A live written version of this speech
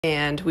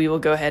and we will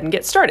go ahead and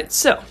get started.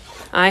 So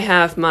I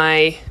have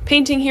my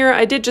painting here.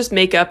 I did just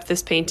make up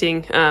this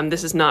painting.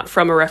 This is not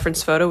from a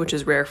reference photo, which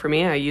is rare for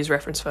me. I use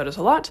reference photos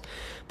a lot,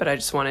 but I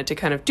just wanted to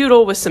kind of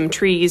doodle with some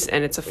trees,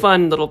 and it's a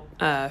fun little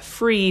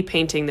free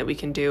painting that we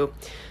can do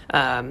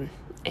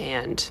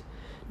and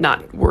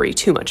not worry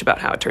too much about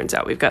how it turns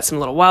out. We've got some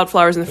little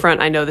wildflowers in the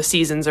front. I know the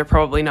seasons are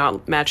probably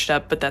not matched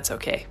up, but that's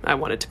okay. I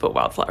wanted to put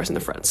wildflowers in the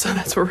front, so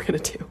that's what we're going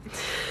to do.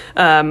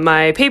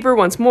 My paper,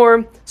 once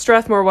more,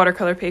 Strathmore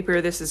watercolor paper.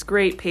 This is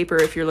great paper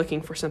if you're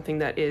looking for something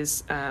that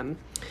is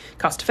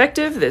cost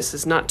effective. This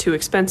is not too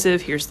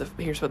expensive. Here's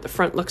what the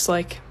front looks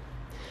like.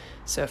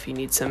 So if you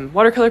need some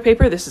watercolor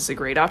paper, this is a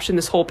great option.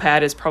 This whole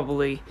pad is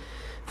probably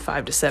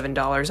 $5 to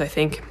 $7, I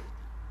think.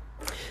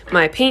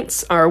 My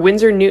paints are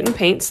Winsor Newton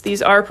paints.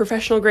 These are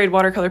professional grade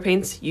watercolor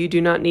paints. You do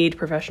not need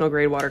professional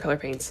grade watercolor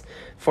paints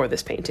for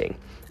this painting.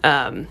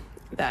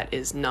 That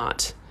is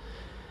not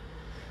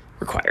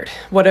required.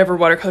 Whatever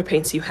watercolor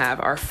paints you have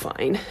are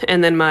fine.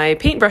 And then my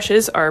paint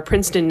brushes are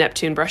Princeton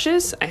Neptune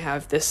brushes. I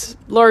have this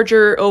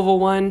larger oval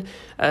one,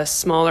 a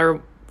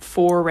smaller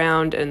 4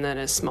 round, and then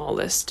a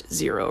smallest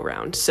 0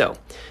 round. So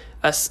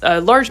a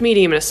large,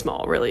 medium, and a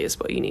small really is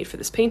what you need for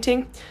this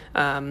painting.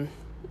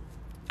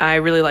 I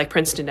really like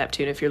Princeton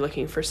Neptune. If you're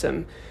looking for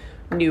some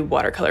new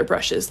watercolor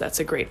brushes, that's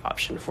a great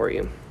option for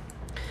you.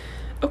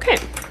 Okay,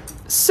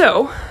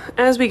 so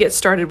as we get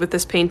started with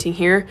this painting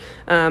here,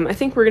 I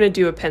think we're going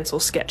to do a pencil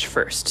sketch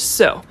first.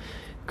 So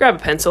grab a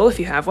pencil if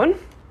you have one.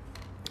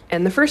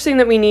 And the first thing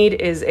that we need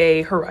is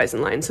a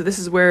horizon line. So this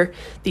is where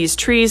these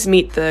trees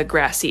meet the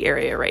grassy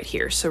area right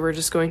here. So we're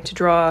just going to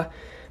draw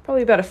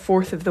probably about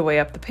 1/4 of the way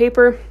up the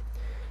paper,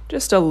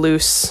 just a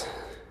loose-ish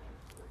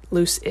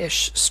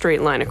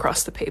straight line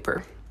across the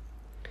paper.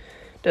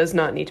 Does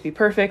not need to be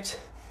perfect.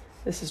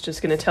 This is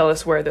just going to tell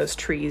us where those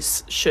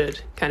trees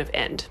should kind of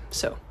end.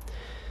 So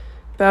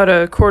about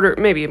 1/4,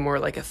 maybe more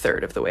like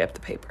 1/3 of the way up the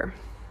paper.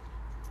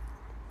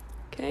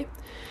 Okay.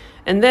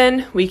 And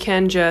then we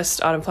can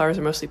just, autumn flowers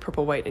are mostly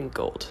purple, white, and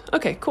gold.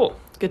 Okay, cool.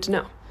 Good to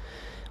know.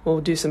 We'll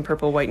do some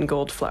purple, white, and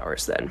gold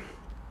flowers then.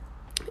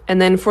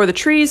 And then for the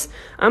trees,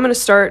 I'm going to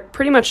start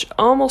pretty much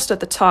almost at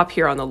the top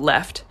here on the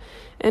left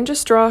and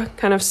just draw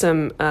kind of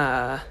some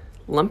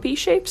lumpy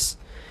shapes.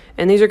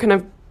 And these are kind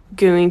of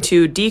going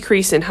to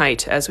decrease in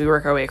height as we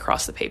work our way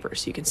across the paper.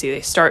 So you can see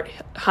they start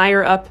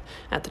higher up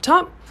at the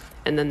top,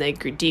 and then they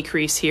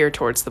decrease here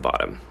towards the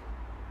bottom.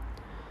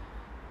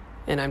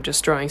 And I'm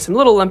just drawing some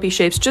little lumpy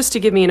shapes just to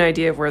give me an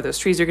idea of where those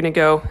trees are going to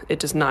go. It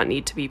does not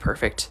need to be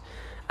perfect.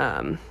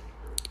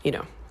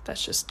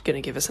 That's just going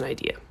to give us an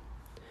idea.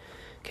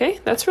 Okay,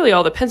 that's really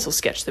all the pencil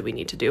sketch that we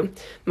need to do.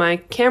 My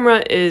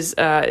camera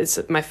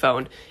my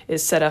phone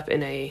is set up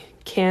in a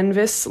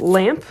canvas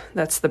lamp.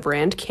 That's the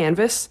brand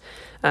Canvas.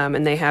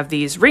 And they have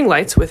these ring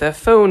lights with a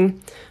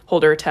phone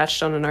holder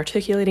attached on an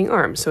articulating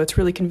arm. So it's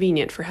really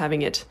convenient for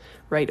having it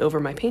right over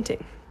my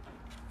painting.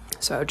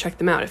 So I would check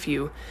them out if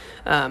you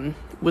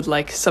would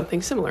like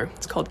something similar.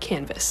 It's called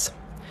Canvas.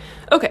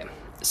 Okay,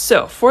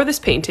 so for this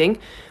painting,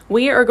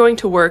 we are going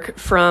to work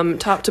from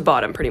top to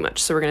bottom pretty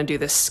much. So we're going to do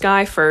the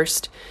sky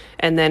first,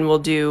 and then we'll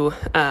do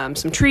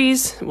some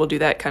trees. We'll do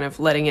that kind of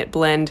letting it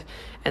blend,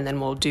 and then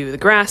we'll do the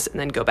grass, and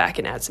then go back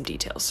and add some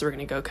details. So we're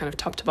going to go kind of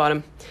top to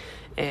bottom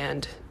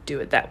and do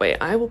it that way.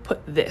 I will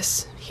put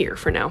this here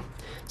for now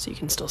so you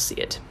can still see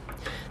it.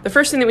 The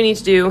first thing that we need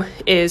to do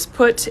is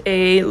put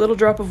a little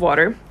drop of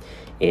water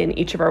in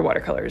each of our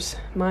watercolors.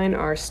 Mine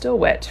are still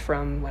wet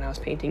from when I was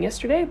painting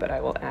yesterday, but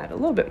I will add a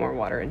little bit more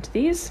water into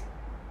these.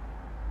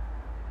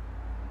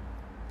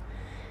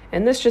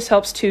 And this just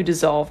helps to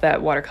dissolve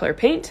that watercolor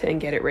paint and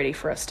get it ready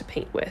for us to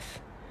paint with.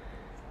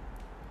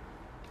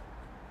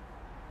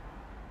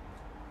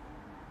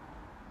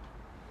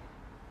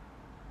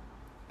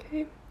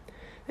 Okay,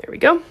 there we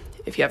go.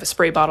 If you have a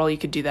spray bottle, you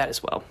could do that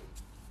as well.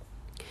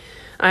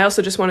 I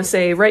also just want to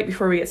say right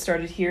before we get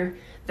started here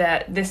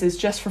that this is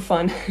just for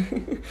fun.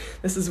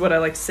 This is what I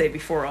like to say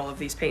before all of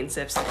these paint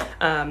sips.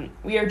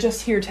 We are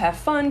just here to have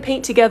fun,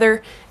 paint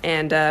together,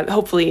 and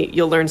hopefully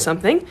you'll learn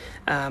something.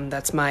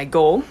 That's my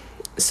goal.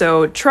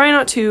 So try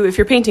not to, if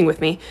you're painting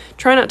with me,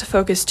 try not to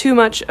focus too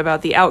much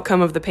about the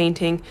outcome of the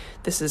painting.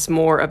 This is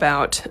more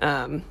about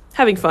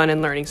having fun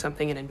and learning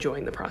something and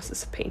enjoying the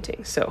process of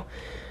painting. So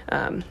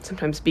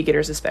sometimes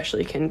beginners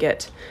especially can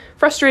get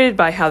frustrated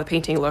by how the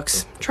painting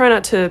looks. Try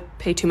not to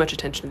pay too much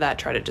attention to that.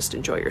 Try to just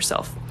enjoy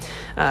yourself.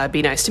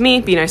 Be nice to me.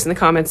 Be nice in the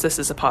comments. This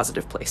is a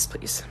positive place,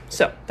 please.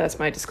 So that's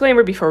my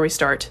disclaimer before we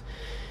start.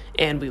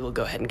 And we will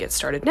go ahead and get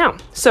started now.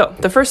 So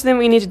the first thing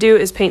we need to do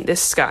is paint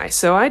this sky.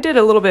 So I did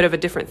a little bit of a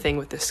different thing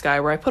with this sky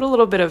where I put a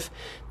little bit of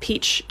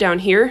peach down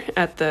here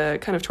at the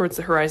kind of towards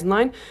the horizon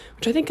line,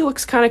 which I think it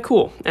looks kind of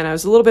cool. And it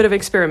was a little bit of an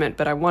experiment,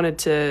 but I wanted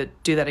to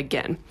do that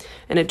again.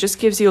 And it just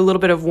gives you a little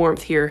bit of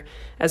warmth here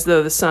as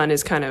though the sun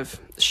is kind of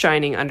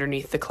shining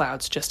underneath the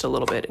clouds just a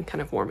little bit and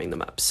kind of warming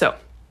them up. So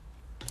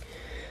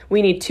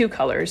we need 2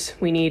 colors.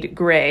 We need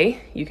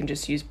gray. You can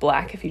just use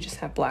black if you just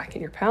have black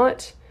in your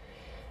palette.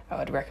 I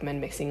would recommend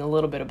mixing a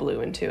little bit of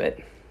blue into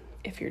it.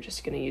 if you're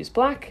just going to use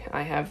black,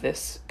 I have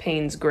this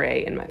Payne's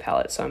Gray in my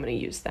palette, so I'm going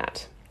to use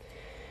that.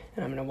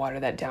 And I'm going to water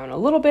that down a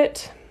little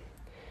bit.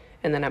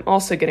 And then I'm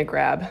also going to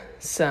grab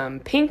some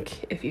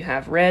pink. If you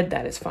have red,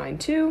 that is fine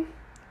too.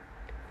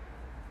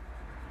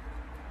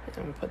 And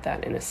I'm going to put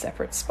that in a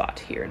separate spot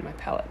here in my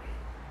palette.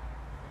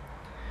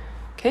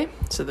 Okay,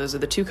 so those are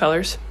the two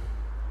colors.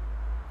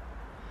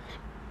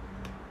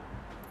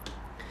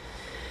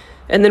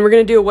 And then we're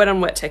going to do a wet on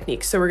wet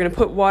technique. So we're going to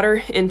put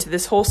water into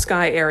this whole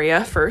sky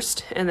area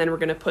first, and then we're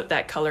going to put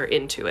that color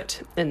into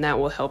it. And that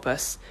will help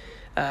us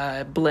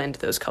blend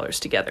those colors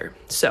together.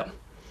 So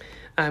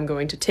I'm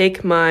going to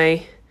take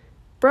my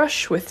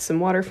brush with some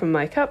water from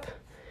my cup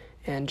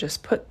and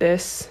just put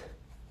this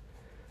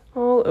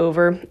all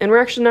over. And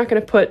we're actually not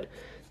going to put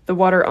the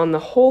water on the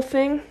whole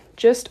thing,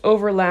 just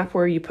overlap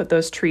where you put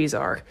those trees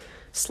are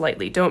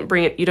slightly. You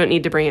don't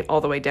need to bring it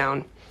all the way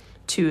down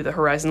to the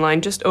horizon line,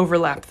 just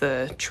overlap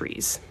the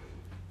trees.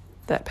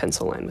 That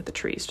pencil line with the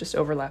trees, just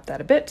overlap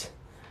that a bit.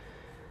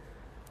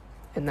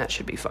 And that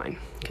should be fine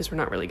because we're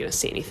not really going to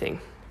see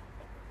anything.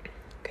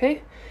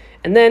 Okay,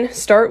 and then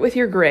start with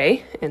your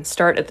gray and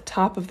start at the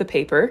top of the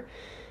paper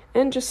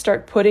and just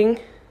start putting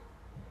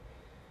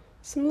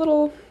some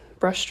little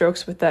brush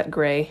strokes with that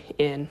gray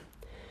in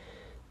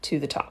to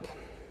the top.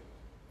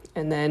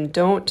 And then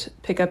don't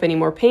pick up any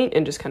more paint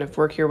and just kind of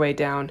work your way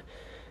down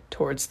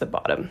towards the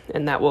bottom.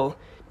 And that will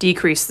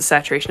decrease the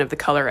saturation of the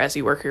color as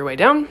you work your way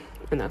down,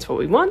 and that's what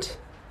we want.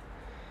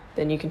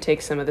 Then you can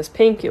take some of this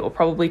pink. It will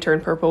probably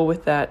turn purple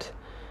with that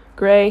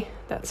gray.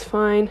 That's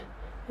fine.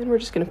 And we're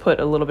just going to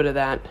put a little bit of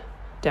that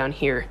down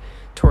here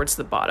towards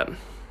the bottom.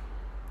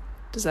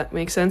 Does that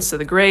make sense? So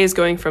the gray is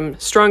going from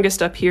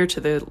strongest up here to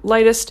the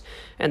lightest,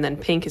 and then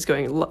pink is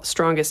going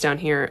strongest down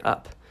here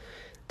up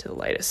to the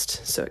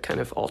lightest. So it kind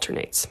of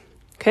alternates.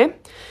 Okay?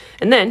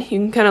 And then you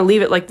can kind of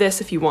leave it like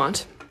this if you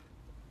want.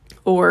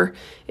 Or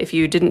if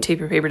you didn't tape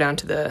your paper down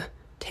to the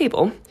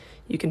table,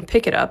 you can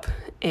pick it up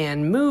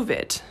and move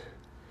it.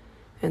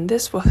 And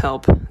this will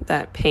help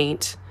that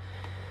paint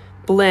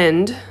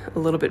blend a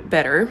little bit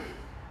better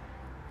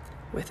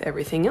with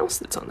everything else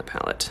that's on the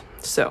palette.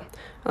 So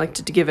I like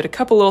to give it a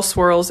couple little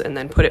swirls and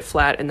then put it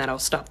flat, and that'll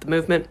stop the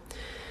movement.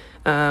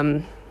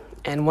 And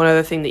one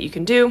other thing that you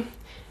can do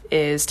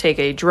is take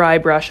a dry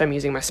brush. I'm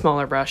using my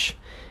smaller brush,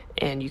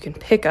 and you can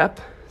pick up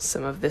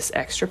some of this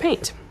extra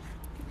paint.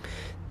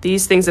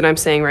 These things that I'm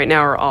saying right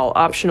now are all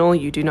optional.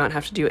 You do not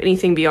have to do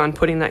anything beyond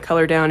putting that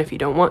color down if you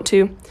don't want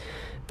to,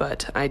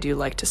 but I do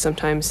like to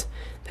sometimes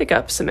pick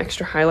up some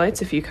extra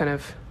highlights. If you kind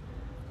of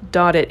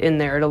dot it in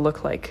there, it'll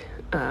look like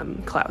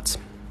clouds.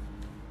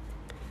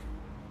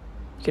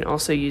 You can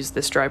also use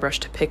this dry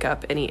brush to pick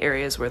up any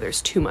areas where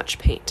there's too much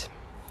paint.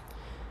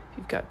 If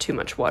you've got too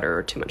much water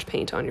or too much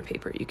paint on your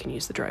paper, you can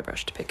use the dry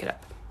brush to pick it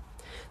up.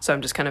 So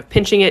I'm just kind of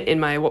pinching it in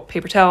my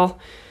paper towel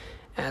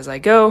as I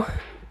go,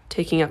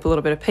 taking up a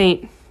little bit of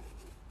paint,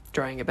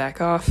 drying it back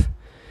off,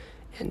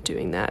 and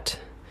doing that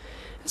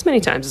as many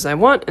times as I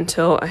want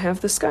until I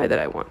have the sky that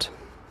I want.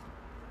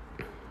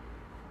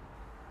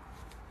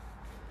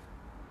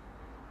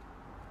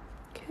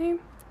 Okay,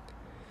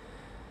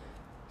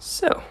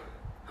 so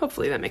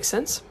hopefully that makes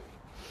sense.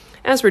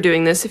 As we're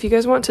doing this, if you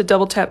guys want to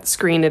double tap the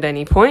screen at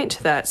any point,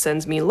 that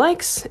sends me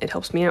likes. It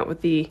helps me out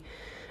with the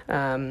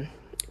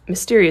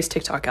mysterious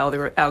TikTok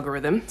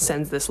algorithm,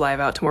 sends this live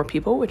out to more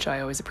people, which I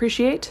always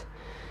appreciate.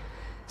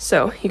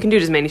 So you can do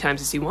it as many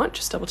times as you want.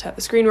 Just double tap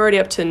the screen. We're already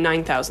up to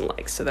 9,000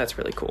 likes, so that's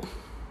really cool.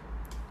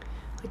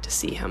 I like to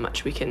see how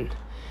much we can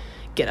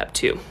get up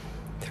to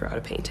throughout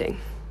a painting.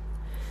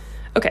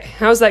 Okay,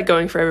 how's that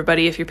going for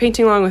everybody? If you're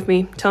painting along with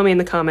me, tell me in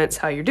the comments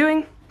how you're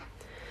doing,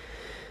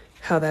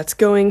 how that's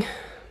going,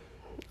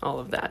 all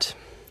of that.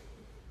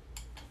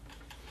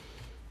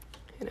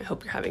 And I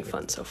hope you're having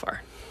fun so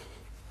far.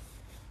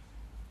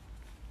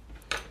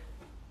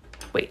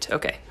 Wait,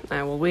 okay,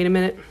 I will wait a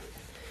minute.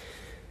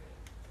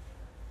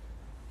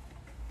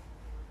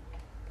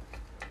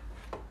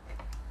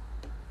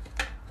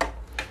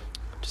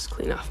 Just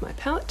clean off my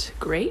palette.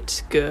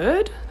 Great,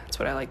 good. That's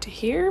what I like to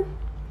hear.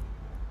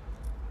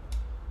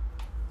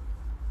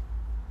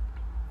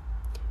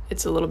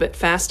 It's a little bit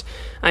fast.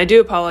 I do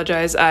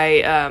apologize.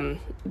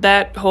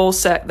 That whole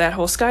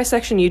sky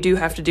section you do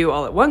have to do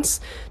all at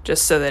once,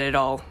 just so that it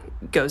all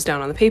goes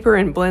down on the paper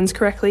and blends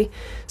correctly.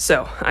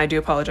 So I do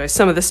apologize.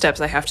 Some of the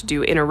steps I have to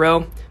do in a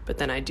row, but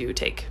then I do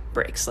take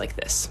breaks like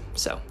this.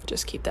 So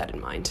just keep that in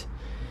mind.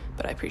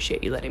 But I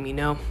appreciate you letting me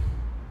know.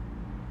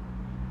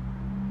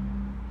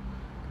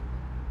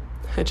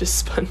 I just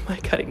spun my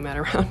cutting mat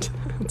around.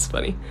 That's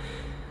funny.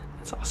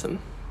 That's awesome.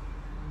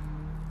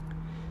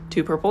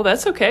 Too purple,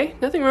 that's okay.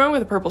 Nothing wrong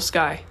with a purple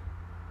sky.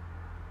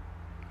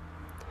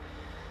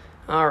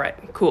 All right,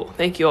 cool.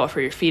 Thank you all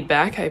for your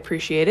feedback. I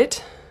appreciate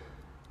it.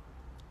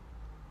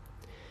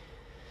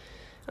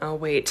 I'll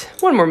wait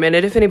one more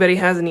minute. If anybody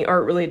has any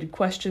art-related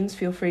questions,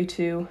 feel free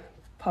to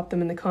pop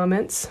them in the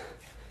comments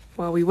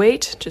while we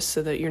wait, just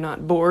so that you're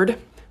not bored.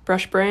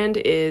 Brush brand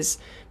is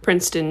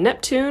Princeton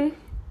Neptune.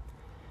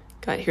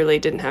 Got here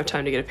late, didn't have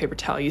time to get a paper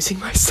towel using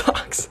my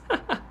socks.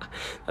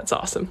 That's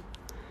awesome.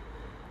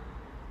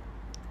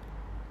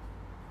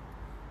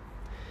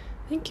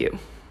 Thank you.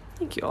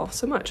 Thank you all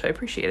so much. I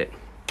appreciate it.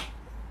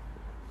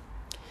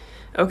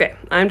 Okay,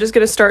 I'm just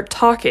going to start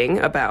talking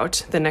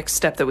about the next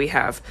step that we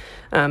have.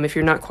 If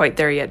you're not quite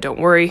there yet,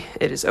 don't worry.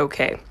 It is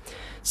okay.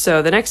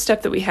 So the next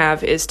step that we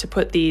have is to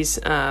put these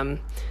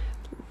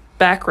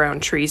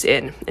background trees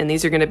in. And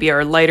these are going to be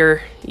our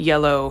lighter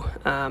yellow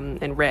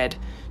and red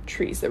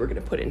trees that we're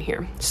going to put in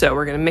here. So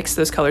we're going to mix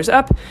those colors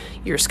up.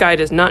 Your sky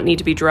does not need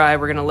to be dry.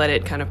 We're going to let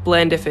it kind of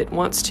blend if it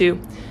wants to.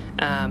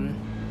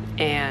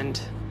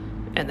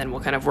 And then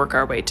we'll kind of work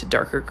our way to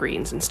darker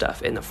greens and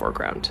stuff in the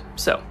foreground.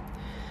 So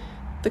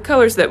the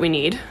colors that we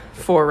need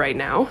for right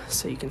now,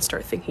 so you can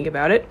start thinking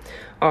about it,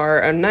 are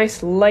a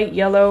nice light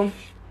yellow,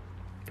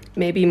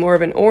 maybe more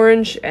of an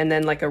orange, and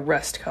then like a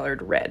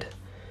rust-colored red.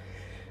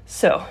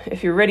 So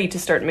if you're ready to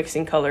start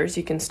mixing colors,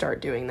 you can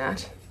start doing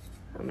that.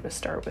 I'm going to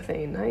start with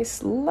a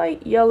nice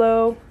light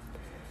yellow.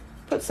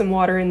 Put some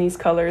water in these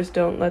colors.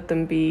 Don't let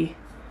them be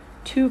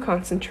too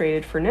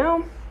concentrated for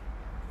now.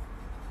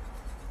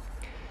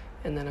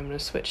 And then I'm going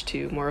to switch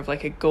to more of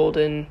like a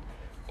golden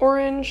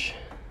orange.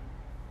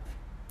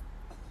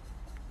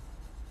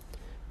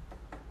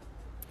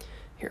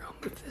 Here, I'll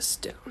move this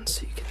down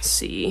so you can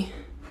see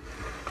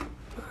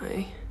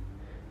my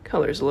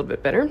colors a little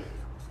bit better.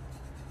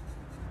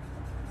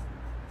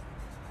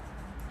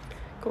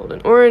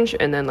 Golden orange,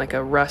 and then like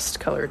a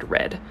rust-colored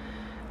red.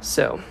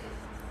 So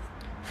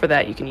for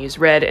that, you can use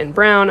red and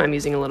brown. I'm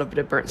using a little bit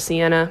of burnt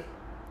sienna.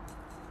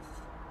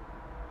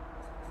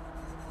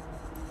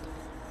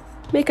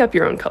 Make up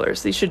your own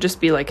colors. These should just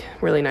be like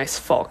really nice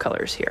fall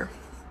colors here.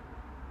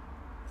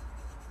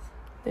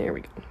 There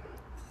we go.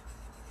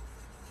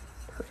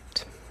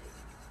 Perfect.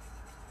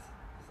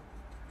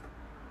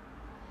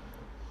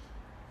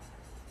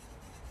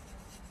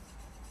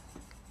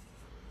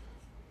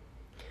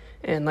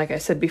 And like I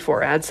said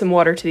before, add some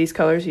water to these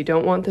colors. You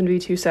don't want them to be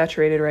too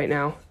saturated right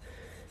now.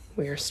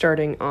 We are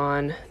starting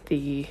on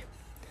the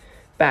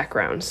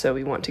background, so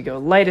we want to go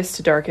lightest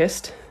to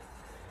darkest.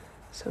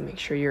 So make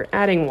sure you're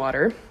adding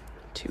water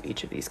to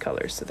each of these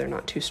colors so they're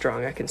not too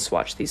strong. I can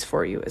swatch these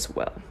for you as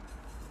well.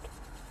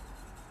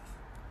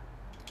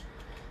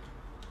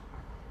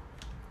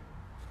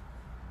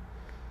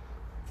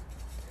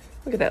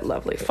 Look at that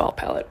lovely fall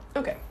palette.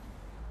 Okay,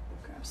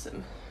 grab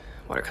some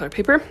watercolor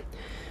paper.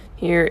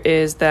 Here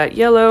is that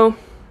yellow,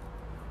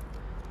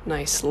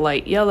 nice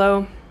light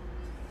yellow,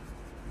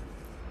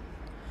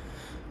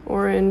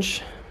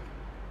 orange,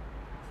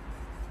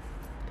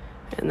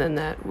 and then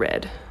that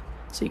red.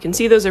 So you can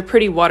see those are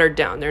pretty watered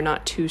down. They're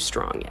not too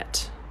strong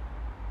yet.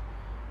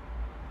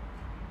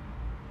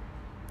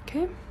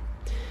 Okay.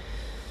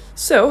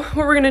 So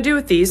what we're gonna do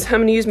with these,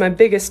 I'm gonna use my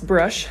biggest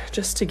brush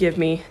just to give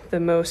me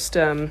the most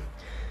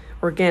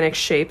organic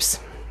shapes.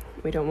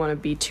 We don't wanna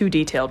be too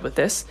detailed with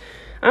this.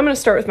 I'm gonna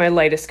start with my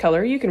lightest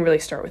color. You can really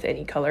start with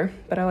any color,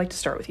 but I like to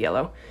start with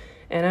yellow.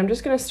 And I'm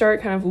just gonna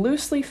start kind of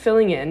loosely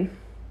filling in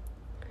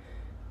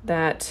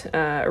that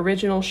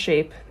original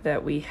shape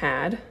that we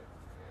had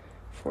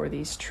for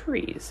these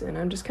trees. And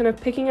I'm just kind of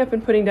picking up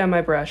and putting down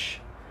my brush,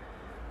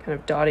 kind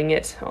of dotting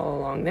it all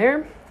along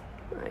there.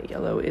 My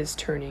yellow is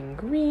turning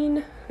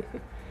green.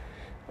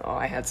 Oh,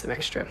 I had some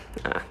extra.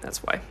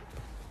 That's why.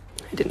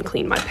 I didn't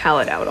clean my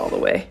palette out all the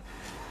way.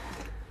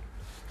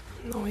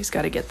 Always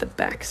got to get the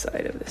back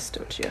side of this,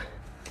 don't you?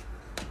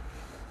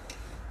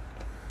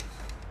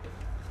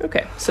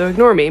 Okay, so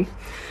ignore me.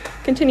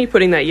 Continue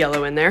putting that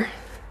yellow in there.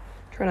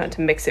 Try not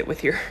to mix it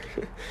with your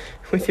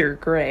with your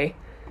gray.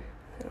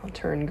 I'll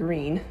turn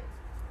green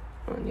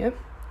on you.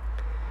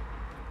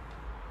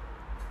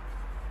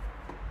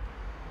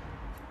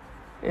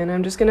 And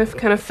I'm just gonna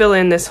kind of fill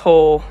in this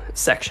whole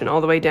section all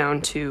the way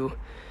down to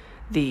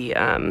the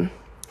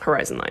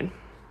horizon line.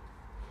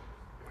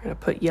 We're gonna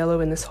put yellow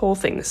in this whole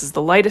thing. This is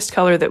the lightest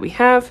color that we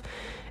have,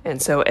 and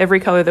so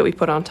every color that we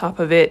put on top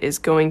of it is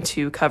going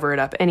to cover it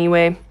up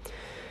anyway,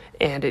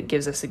 and it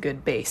gives us a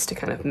good base to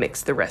kind of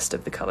mix the rest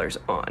of the colors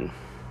on.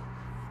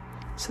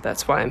 So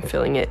that's why I'm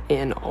filling it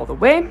in all the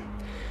way.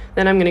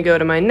 Then I'm gonna go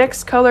to my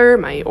next color,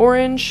 my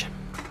orange.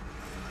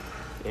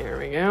 There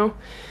we go.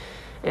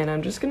 And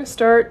I'm just gonna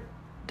start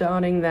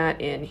dotting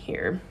that in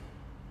here.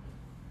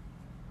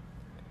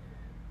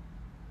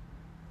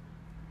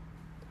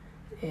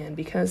 And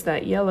because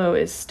that yellow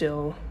is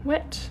still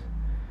wet,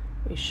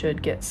 we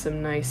should get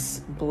some nice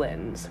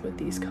blends with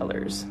these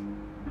colors.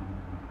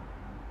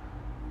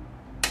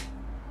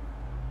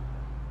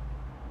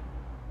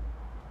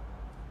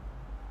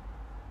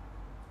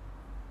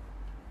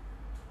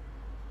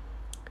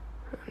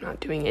 I'm not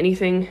doing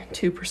anything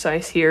too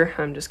precise here.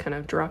 I'm just kind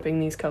of dropping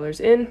these colors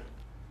in,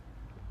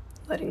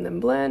 letting them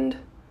blend.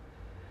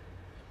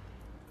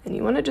 And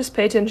you want to just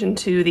pay attention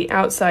to the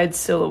outside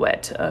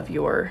silhouette of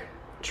your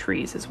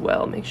trees as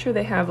well. Make sure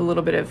they have a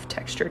little bit of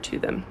texture to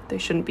them. They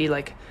shouldn't be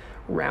like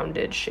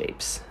rounded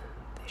shapes.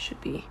 They should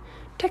be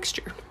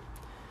texture.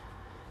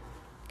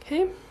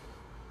 Okay,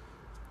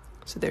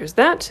 so there's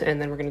that. And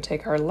then we're going to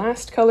take our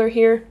last color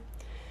here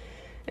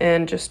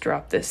and just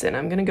drop this in.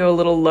 I'm going to go a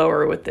little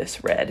lower with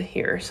this red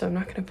here, so I'm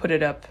not going to put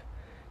it up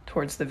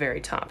towards the very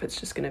top. It's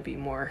just going to be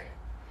more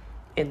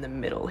in the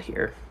middle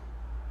here.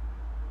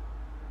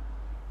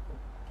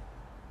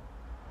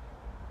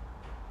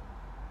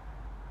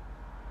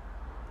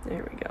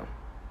 There we go.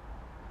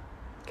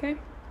 Okay.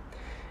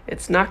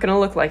 It's not going to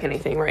look like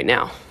anything right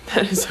now.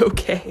 That is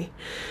okay.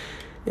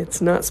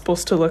 It's not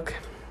supposed to look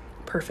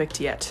perfect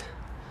yet.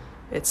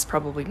 It's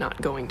probably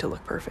not going to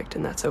look perfect,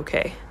 and that's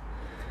okay.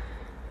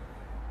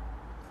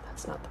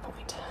 That's not the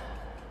point.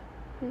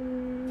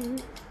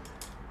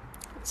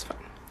 That's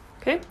fine.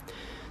 Okay.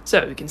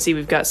 So you can see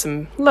we've got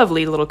some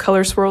lovely little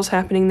color swirls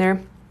happening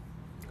there.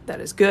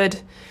 That is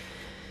good.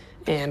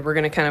 And we're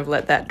going to kind of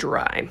let that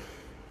dry.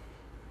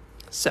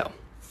 So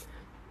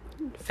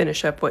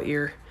finish up what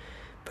you're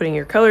putting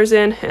your colors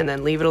in and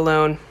then leave it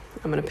alone.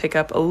 I'm going to pick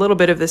up a little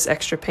bit of this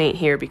extra paint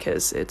here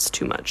because it's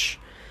too much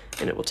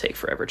and it will take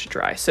forever to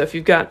dry. So if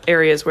you've got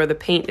areas where the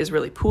paint is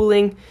really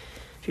pooling,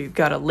 if you've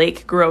got a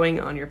lake growing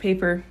on your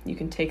paper, you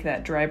can take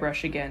that dry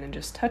brush again and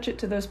just touch it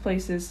to those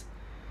places,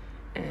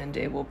 and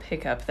it will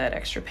pick up that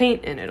extra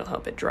paint and it'll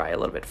help it dry a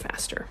little bit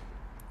faster.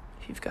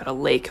 If you've got a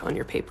lake on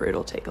your paper,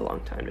 it'll take a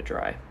long time to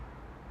dry.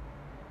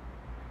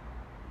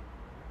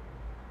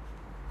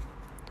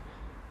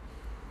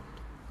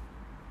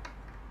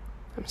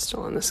 I'm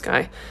still on this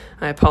guy.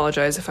 I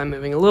apologize if I'm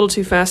moving a little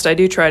too fast. I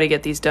do try to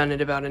get these done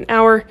in about an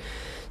hour,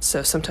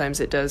 so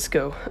sometimes it does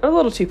go a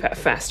little too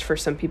fast for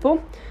some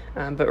people.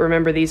 But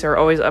remember, these are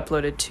always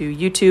uploaded to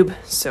YouTube,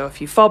 so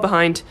if you fall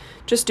behind,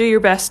 just do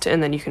your best,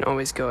 and then you can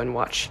always go and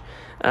watch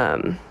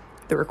the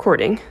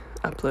recording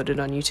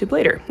uploaded on YouTube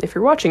later. If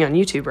you're watching on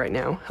YouTube right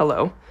now,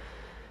 hello.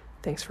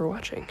 Thanks for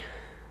watching.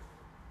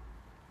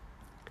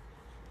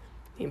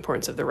 The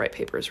importance of the right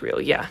paper is real.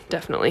 Yeah,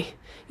 definitely.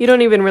 You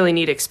don't even really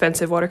need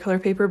expensive watercolor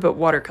paper, but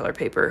watercolor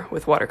paper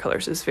with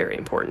watercolors is very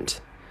important.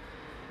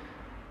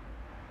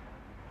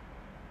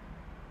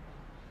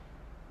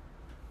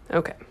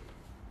 Okay.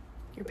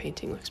 Your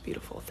painting looks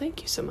beautiful.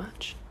 Thank you so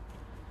much.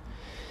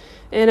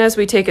 And as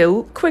we take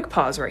a quick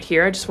pause right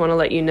here, I just want to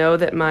let you know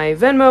that my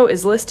Venmo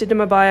is listed in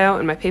my bio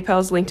and my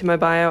PayPal is linked in my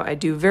bio. I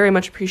do very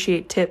much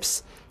appreciate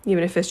tips.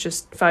 Even if it's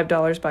just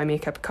 $5, buy me a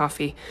cup of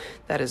coffee.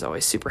 That is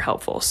always super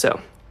helpful. So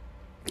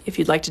if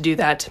you'd like to do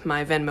that,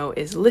 my Venmo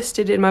is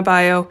listed in my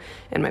bio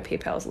and my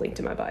PayPal is linked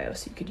in my bio,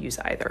 so you could use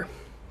either.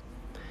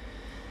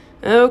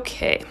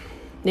 Okay.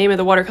 Name of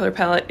the watercolor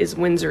palette is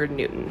Winsor &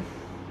 Newton.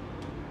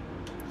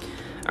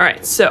 All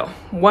right, so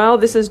while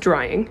this is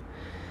drying,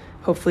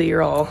 hopefully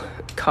you're all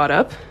caught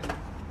up.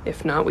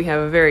 If not, we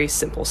have a very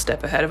simple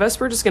step ahead of us.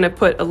 We're just going to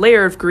put a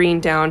layer of green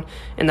down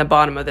in the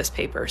bottom of this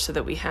paper so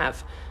that we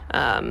have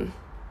the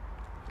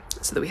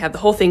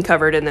whole thing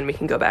covered, and then we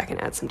can go back and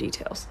add some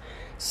details.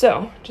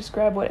 So just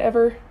grab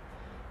whatever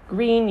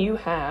green you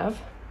have.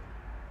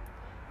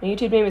 My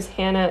YouTube name is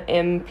Hannah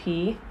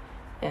MP,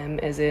 M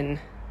as in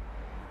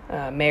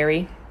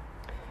Mary.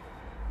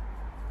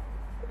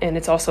 And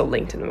it's also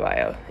linked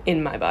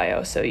in my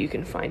bio, so you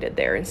can find it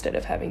there instead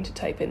of having to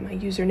type in my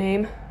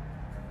username.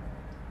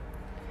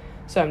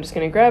 So I'm just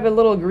going to grab a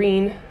little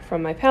green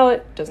from my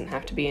palette. Doesn't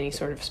have to be any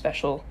sort of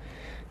special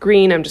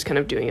green. I'm just kind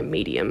of doing a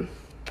medium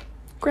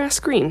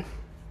grass green.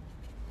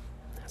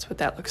 That's what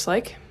that looks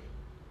like.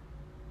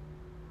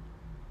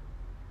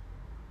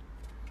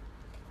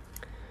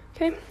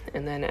 Okay,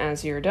 and then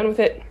as you're done with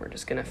it, we're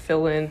just going to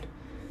fill in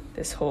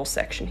this whole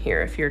section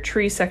here. If your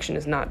tree section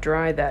is not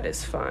dry, that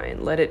is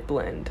fine. Let it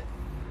blend.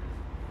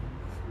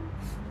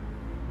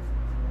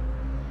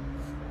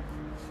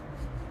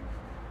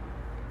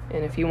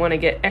 And if you want to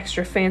get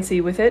extra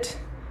fancy with it,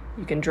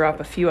 you can drop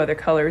a few other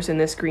colors in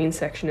this green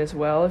section as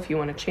well. If you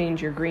want to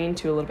change your green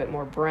to a little bit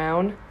more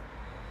brown,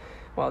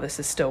 while this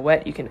is still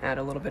wet, you can add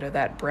a little bit of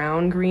that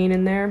brown green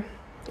in there.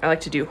 I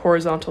like to do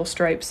horizontal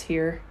stripes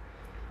here.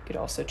 You could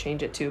also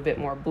change it to a bit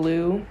more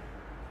blue.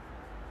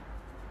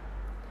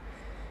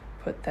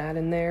 Put that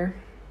in there.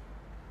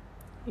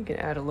 You can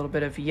add a little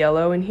bit of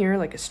yellow in here,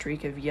 like a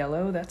streak of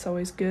yellow. That's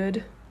always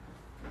good.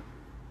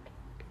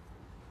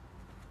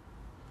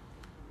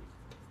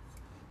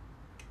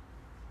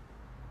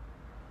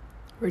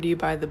 Where do you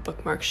buy the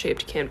bookmark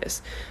shaped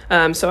canvas?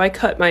 So I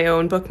cut my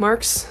own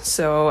bookmarks.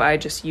 So I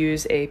just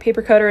use a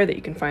paper cutter that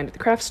you can find at the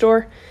craft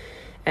store.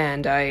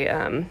 And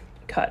I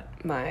cut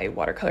my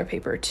watercolor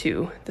paper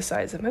to the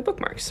size of my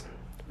bookmarks,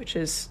 which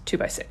is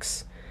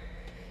 2x6.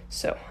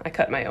 So I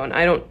cut my own.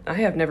 I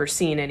have never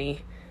seen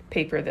any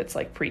paper that's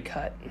like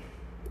pre-cut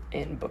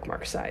in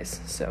bookmark size.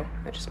 So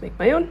I just make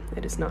my own.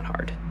 It is not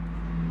hard.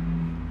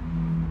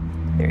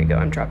 There you go.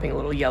 I'm dropping a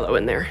little yellow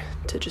in there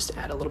to just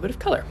add a little bit of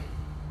color.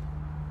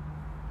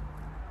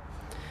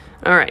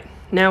 All right,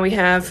 now we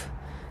have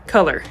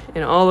color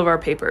in all of our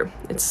paper.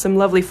 It's some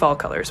lovely fall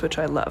colors, which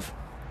I love.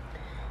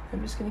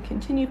 I'm just going to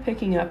continue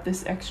picking up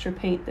this extra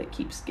paint that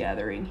keeps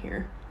gathering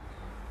here,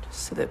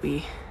 just so that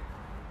we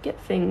get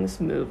things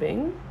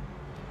moving.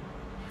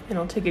 And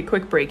I'll take a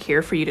quick break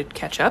here for you to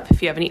catch up.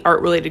 If you have any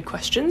art-related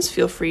questions,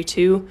 feel free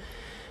to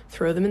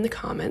throw them in the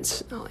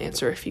comments. I'll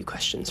answer a few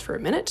questions for a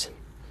minute.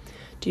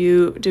 Do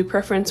you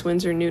preference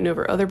Winsor & Newton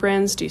over other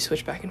brands? Do you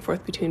switch back and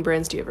forth between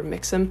brands? Do you ever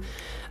mix them?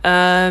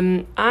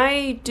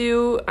 I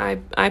do.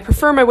 I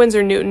prefer my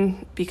Winsor &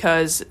 Newton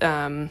because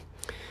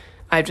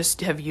I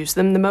just have used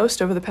them the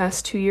most over the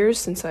past 2 years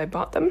since I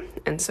bought them,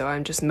 and so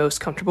I'm just most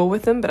comfortable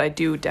with them, but I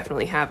do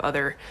definitely have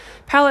other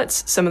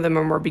palettes. Some of them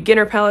are more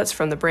beginner palettes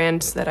from the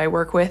brands that I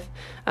work with,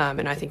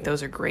 and I think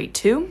those are great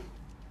too.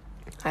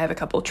 I have a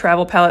couple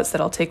travel palettes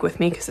that I'll take with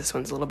me because this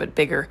one's a little bit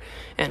bigger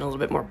and a little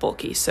bit more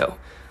bulky, so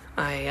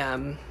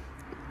I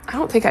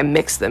don't think I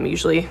mix them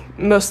usually,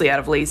 mostly out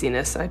of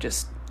laziness. I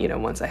just,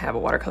 once I have a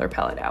watercolor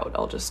palette out,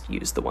 I'll just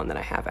use the one that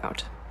I have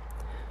out.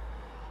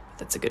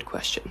 That's a good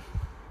question.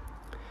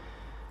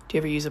 Do you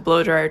ever use a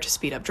blow dryer to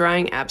speed up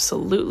drying?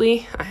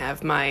 Absolutely. I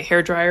have my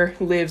hair dryer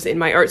lives in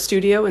my art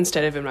studio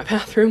instead of in my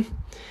bathroom.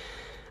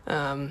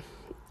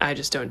 I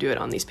just don't do it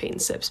on these paint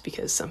and sips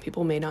because some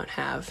people may not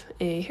have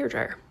a hair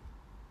dryer.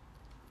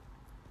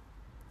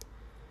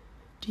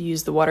 Do you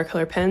use the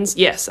watercolor pens?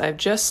 Yes, I've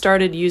just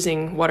started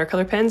using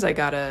watercolor pens. I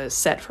got a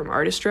set from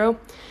Artistro,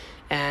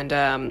 and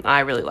I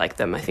really like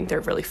them. I think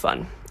they're really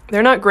fun.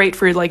 They're not great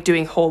for like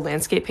doing whole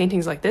landscape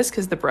paintings like this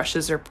because the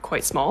brushes are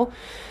quite small,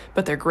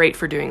 but they're great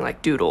for doing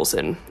like doodles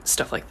and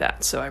stuff like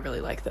that. So I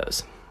really like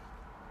those.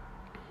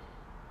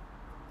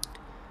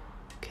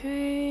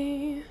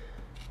 Okay.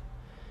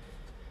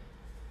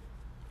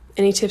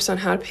 Any tips on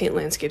how to paint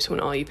landscapes when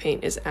all you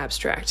paint is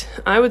abstract?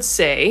 I would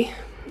say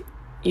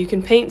you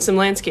can paint some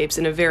landscapes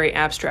in a very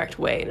abstract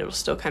way and it'll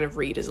still kind of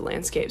read as a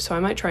landscape. So I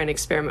might try and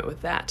experiment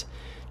with that.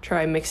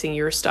 Try mixing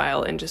your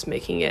style and just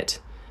making it,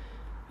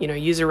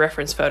 use a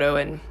reference photo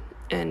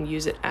and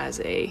use it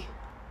as a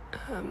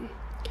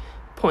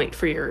point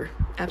for your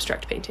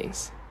abstract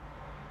paintings.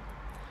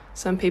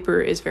 Some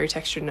paper is very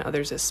textured and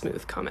others is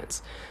smooth.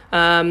 Comments.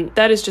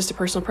 That is just a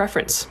personal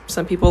preference.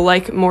 Some people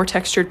like more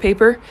textured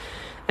paper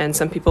and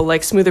some people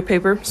like smoother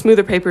paper.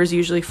 Smoother paper is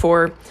usually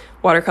for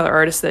watercolor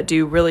artists that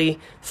do really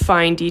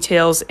fine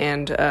details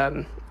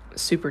and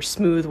super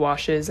smooth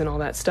washes and all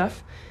that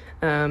stuff.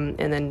 And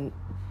then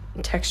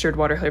textured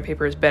watercolor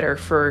paper is better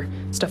for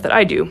stuff that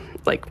I do,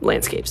 like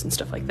landscapes and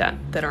stuff like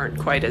that aren't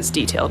quite as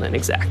detailed and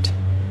exact.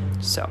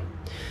 So,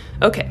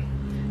 okay,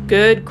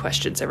 good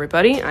questions,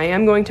 everybody. I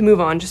am going to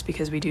move on just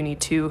because we do need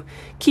to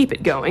keep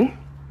it going.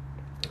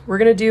 We're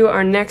going to do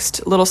our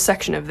next little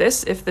section of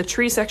this. If the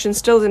tree section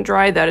still isn't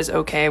dry, that is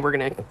okay. We're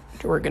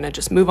gonna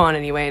just move on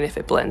anyway, and if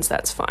it blends,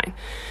 that's fine.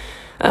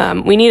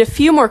 We need a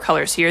few more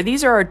colors here.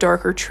 These are our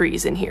darker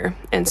trees in here,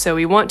 and so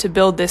we want to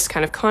build this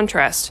kind of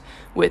contrast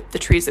with the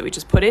trees that we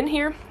just put in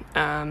here,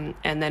 and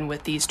then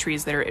with these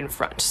trees that are in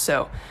front.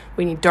 So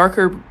we need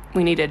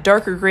a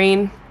darker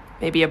green,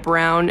 maybe a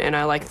brown, and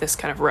I like this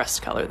kind of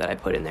rust color that I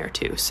put in there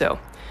too. So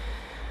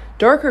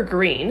darker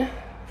green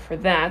for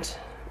that.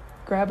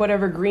 Grab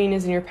whatever green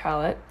is in your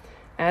palette,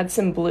 add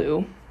some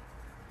blue.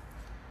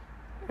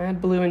 Add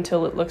blue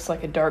until it looks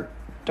like a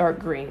dark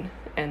green,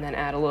 and then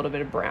add a little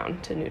bit of brown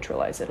to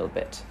neutralize it a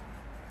bit.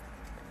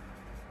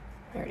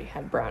 I already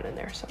had brown in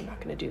there, so I'm not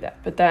going to do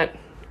that. But that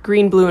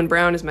green, blue, and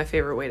brown is my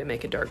favorite way to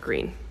make a dark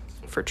green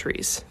for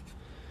trees.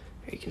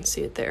 You can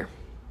see it there.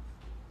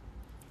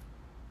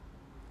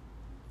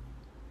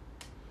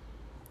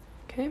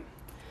 Okay.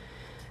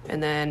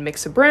 And then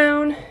mix a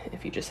brown.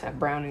 If you just have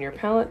brown in your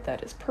palette,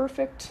 that is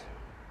perfect.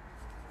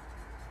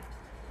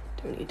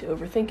 Don't need to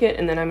overthink it.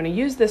 And then I'm going to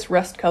use this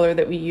rust color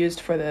that we used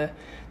for the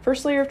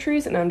first layer of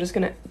trees, and I'm just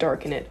going to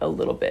darken it a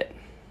little bit.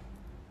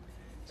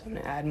 So I'm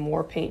going to add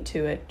more paint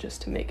to it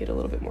just to make it a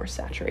little bit more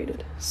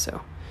saturated.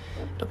 So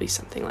it'll be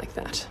something like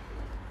that.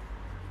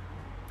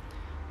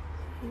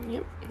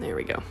 Yep, there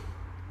we go.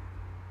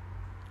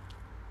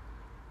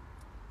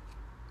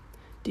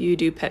 Do you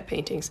do pet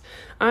paintings?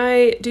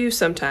 I do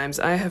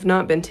sometimes. I have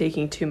not been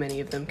taking too many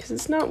of them because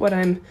it's not what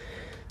I'm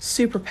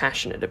super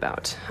passionate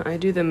about. I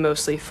do them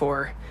mostly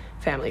for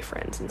family,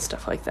 friends, and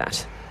stuff like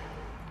that.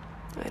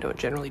 I don't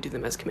generally do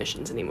them as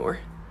commissions anymore.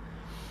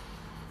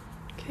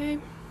 Okay,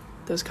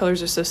 those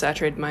colors are so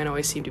saturated. Mine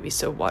always seem to be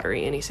so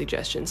watery. Any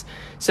suggestions?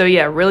 So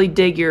yeah, really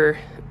dig your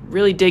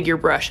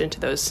brush into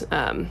those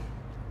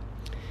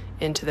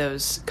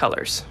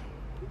colors.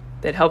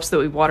 It helps that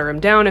we water them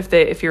down.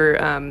 If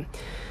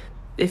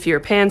your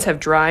pans have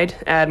dried,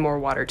 add more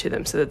water to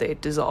them so that they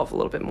dissolve a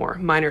little bit more.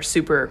 Mine are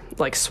super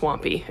like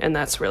swampy, and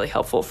that's really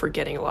helpful for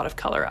getting a lot of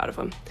color out of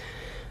them.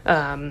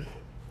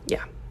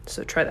 Yeah,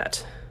 so try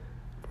that.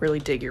 Really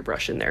dig your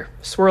brush in there.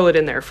 Swirl it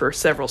in there for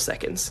several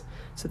seconds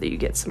so that you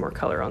get some more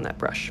color on that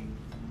brush.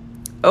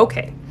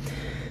 Okay,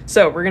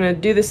 so we're gonna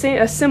do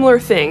a similar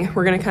thing.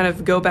 We're gonna kind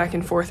of go back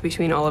and forth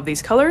between all of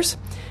these colors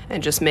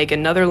and just make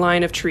another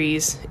line of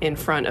trees in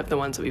front of the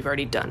ones that we've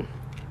already done.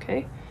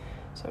 Okay,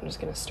 so I'm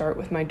just gonna start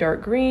with my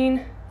dark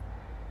green.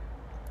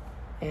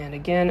 And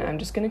again, I'm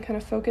just gonna kind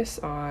of focus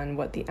on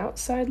what the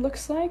outside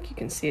looks like. You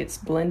can see it's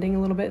blending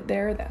a little bit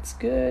there, that's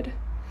good.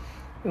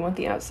 We want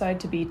the outside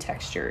to be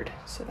textured,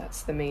 so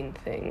that's the main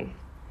thing.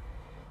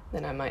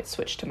 Then I might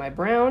switch to my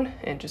brown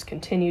and just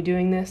continue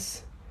doing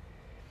this.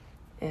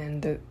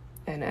 And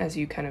as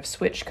you kind of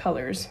switch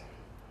colors,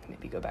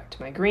 maybe go back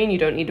to my green. You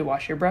don't need to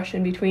wash your brush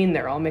in between.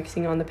 They're all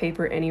mixing on the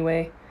paper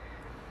anyway.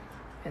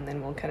 And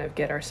then we'll kind of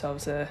get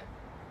ourselves a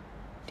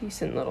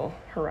decent little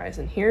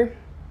horizon here.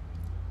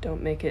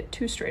 Don't make it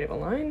too straight of a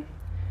line.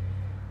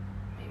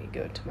 Maybe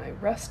go to my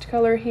rust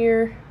color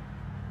here.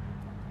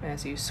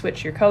 As you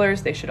switch your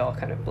colors, they should all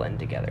kind of blend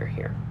together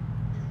here.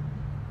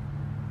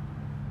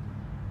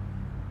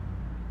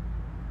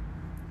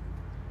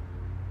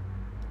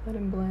 Let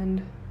them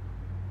blend.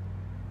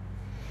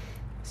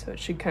 So it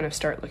should kind of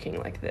start looking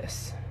like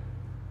this.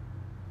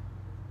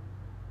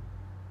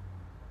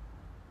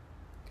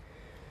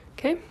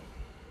 Okay,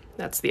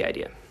 that's the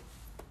idea.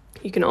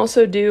 You can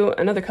also do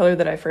another color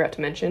that I forgot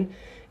to mention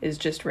is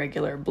just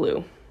regular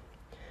blue.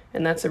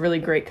 And that's a really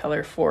great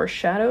color for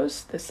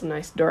shadows. This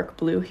nice dark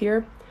blue here.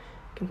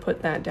 You can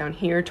put that down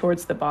here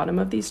towards the bottom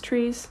of these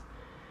trees,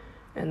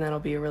 and that'll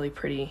be a really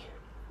pretty,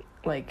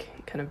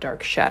 like, kind of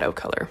dark shadow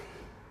color.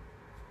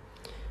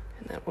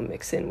 And that will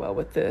mix in well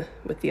with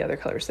the other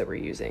colors that we're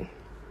using.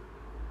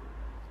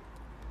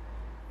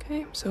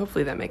 Okay, so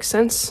hopefully that makes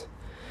sense.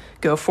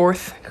 Go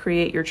forth,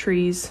 create your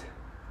trees.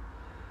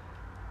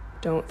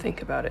 Don't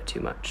think about it too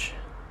much.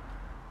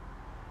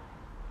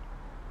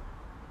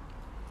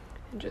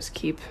 And just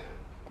keep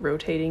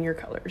rotating your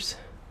colors.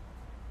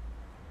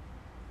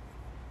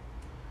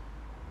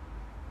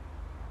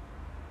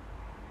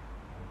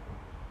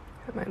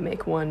 I might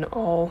make one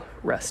all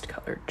rust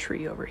colored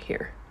tree over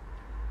here.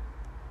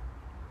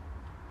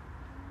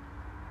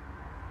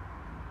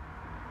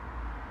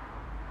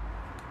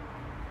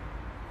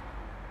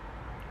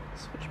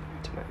 Switch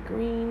back to my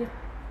green.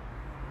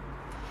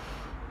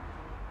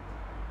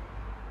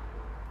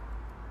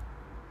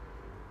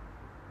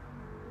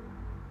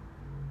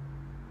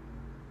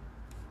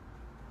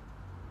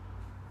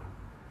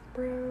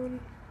 Brown. You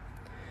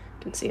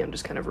can see I'm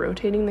just kind of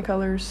rotating the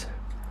colors,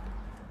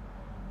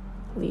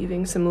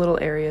 leaving some little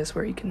areas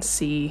where you can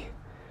see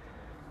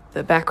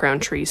the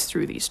background trees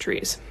through these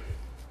trees.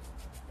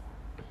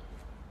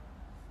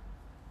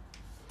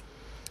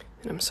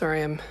 And I'm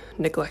sorry I'm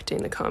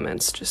neglecting the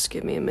comments. Just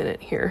give me a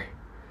minute here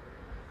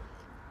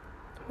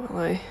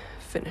while I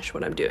finish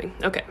what I'm doing.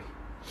 Okay,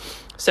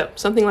 so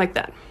something like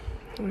that.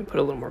 I'm going to put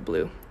a little more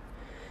blue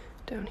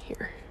down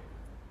here.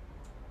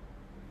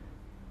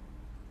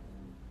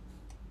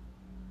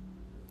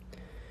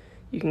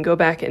 You can go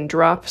back and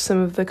drop some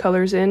of the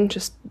colors in,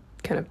 just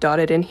kind of dot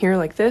it in here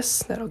like this.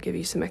 That'll give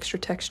you some extra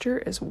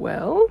texture as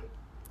well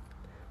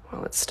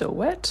while it's still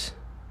wet.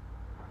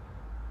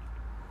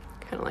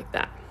 Kind of like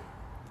that.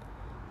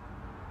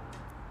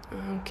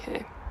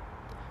 Okay.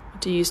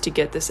 What do you use to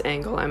get this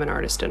angle? I'm an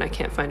artist and I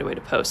can't find a way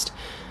to post.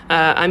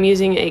 I'm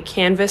using a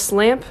canvas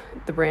lamp.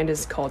 The brand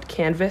is called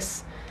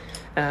Canvas,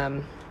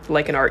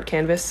 like an art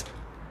canvas.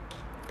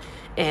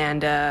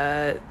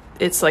 And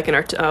it's like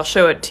I'll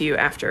show it to you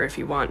after if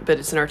you want, but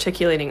it's an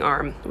articulating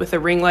arm with a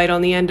ring light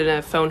on the end and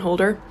a phone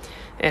holder.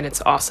 And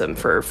it's awesome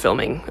for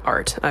filming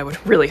art. I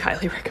would really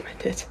highly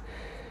recommend it.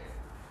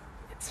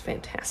 It's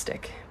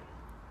fantastic.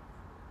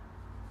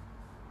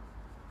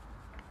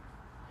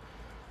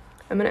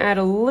 I'm going to add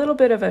a little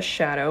bit of a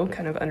shadow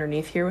kind of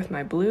underneath here with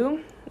my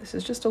blue. This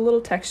is just a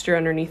little texture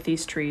underneath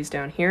these trees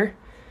down here.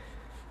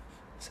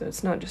 So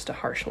it's not just a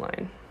harsh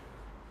line.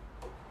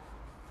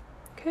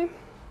 Okay.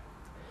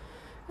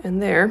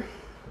 And there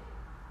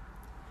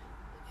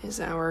is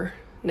our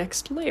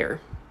next layer.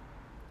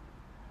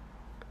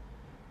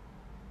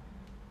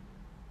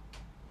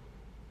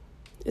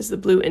 Is the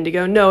blue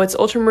indigo? No, it's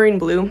ultramarine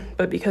blue,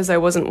 but because I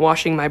wasn't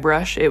washing my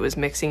brush, it was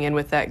mixing in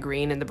with that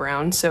green and the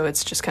brown, so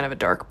it's just kind of a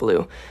dark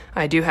blue.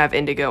 I do have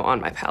indigo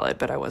on my palette,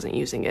 but I wasn't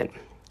using it.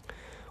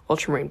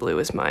 Ultramarine blue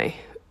is my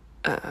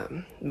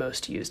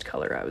most used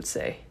color, I would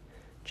say,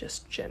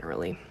 just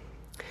generally.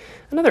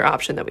 Another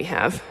option that we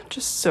have,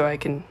 just so I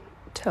can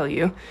tell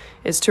you,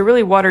 is to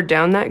really water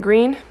down that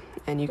green,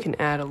 and you can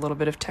add a little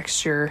bit of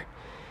texture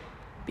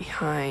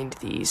behind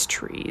these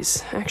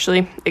trees.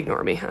 Actually,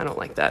 ignore me, I don't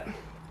like that.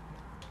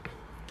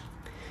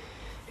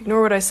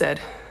 Ignore what I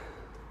said.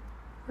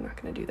 We're not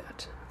going to do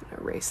that. I'm going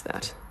to erase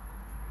that.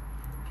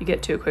 If you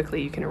get to it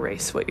quickly, you can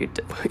erase what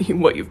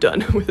you've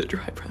done with a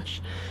dry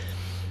brush.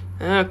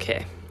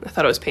 Okay, I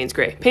thought it was Payne's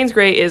Gray. Payne's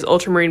Gray is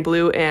ultramarine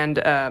blue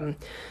and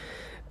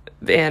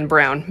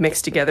brown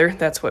mixed together.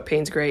 That's what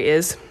Payne's Gray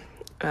is.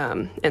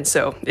 And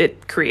so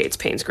it creates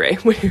Payne's Gray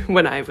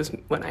when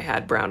I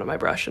had brown on my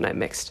brush and I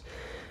mixed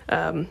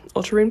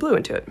ultramarine blue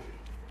into it.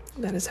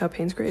 That is how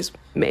Payne's Gray is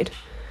made.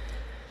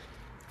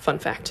 Fun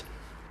fact.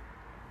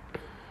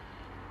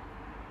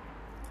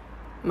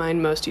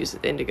 Mine most uses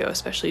indigo,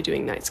 especially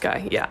doing night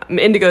sky. Yeah,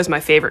 indigo is my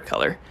favorite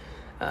color.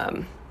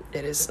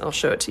 It is, I'll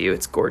show it to you,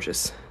 it's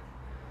gorgeous.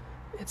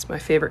 It's my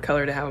favorite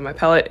color to have on my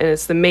palette, and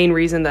it's the main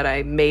reason that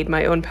I made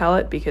my own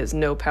palette, because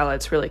no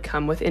palettes really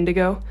come with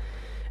indigo.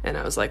 And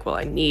I was like, well,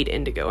 I need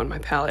indigo on my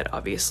palette,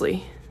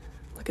 obviously.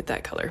 Look at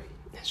that color.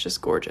 It's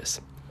just gorgeous.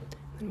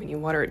 And when you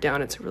water it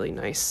down, it's a really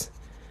nice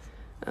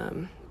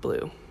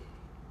blue.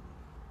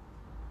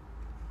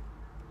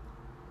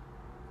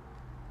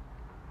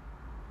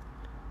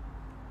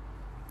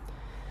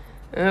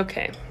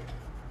 Okay.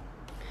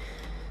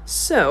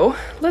 So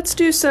let's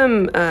do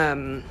some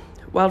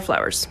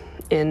wildflowers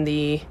in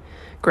the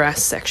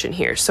grass section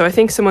here. So I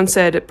think someone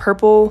said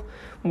purple,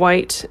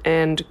 white,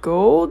 and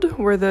gold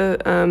were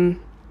the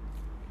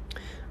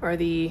are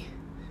the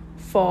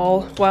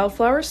fall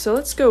wildflowers. So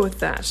let's go with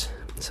that.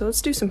 So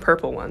let's do some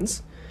purple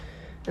ones,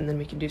 and then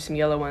we can do some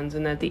yellow ones,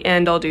 and then at the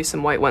end I'll do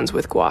some white ones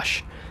with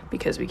gouache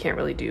because we can't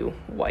really do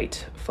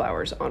white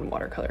flowers on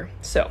watercolor.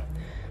 So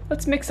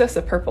let's mix us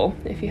a purple.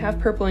 If you have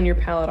purple in your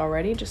palette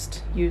already,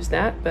 just use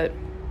that, but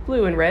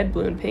blue and red,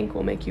 blue and pink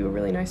will make you a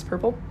really nice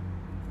purple.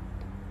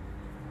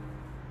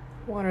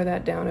 Water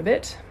that down a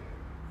bit.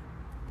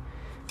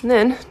 And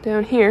then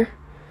down here,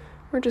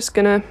 we're just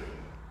gonna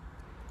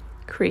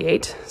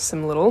create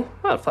some little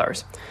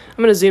wildflowers.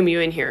 I'm gonna zoom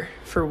you in here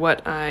for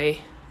what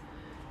I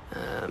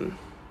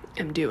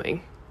am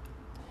doing.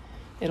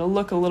 It'll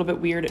look a little bit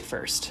weird at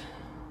first.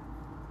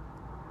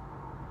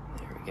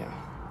 There we go.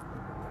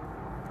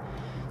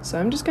 So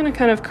I'm just gonna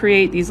kind of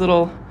create these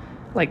little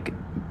like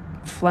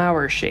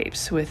flower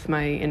shapes with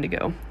my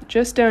indigo.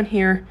 Just down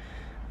here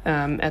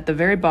at the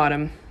very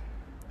bottom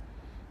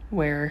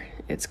where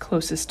it's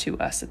closest to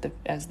us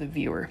as the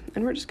viewer.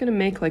 And we're just gonna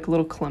make like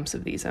little clumps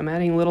of these. I'm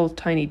adding little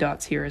tiny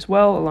dots here as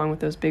well, along with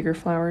those bigger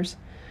flowers.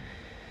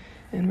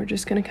 And we're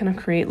just gonna kind of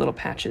create little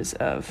patches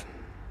of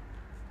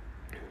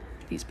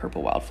these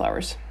purple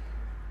wildflowers.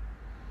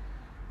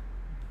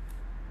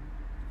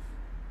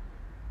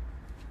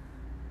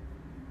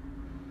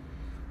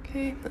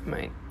 Okay, I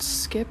might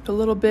skip a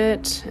little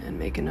bit and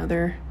make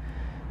another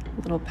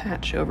little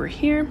patch over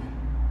here.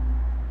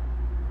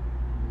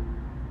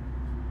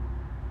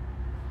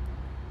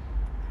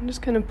 I'm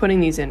just kind of putting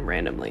these in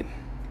randomly.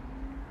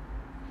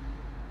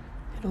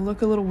 It'll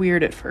look a little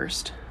weird at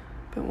first,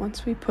 but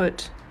once we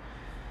put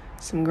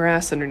some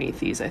grass underneath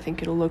these, I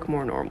think it'll look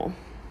more normal.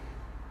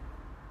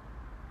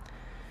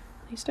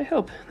 At least I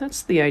hope.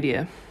 That's the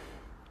idea.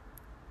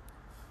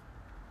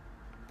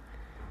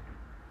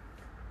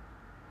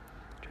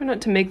 Try not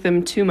to make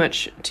them too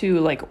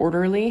like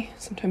orderly.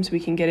 Sometimes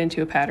we can get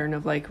into a pattern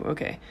of like,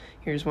 okay,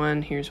 here's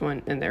one,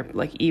 and they're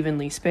like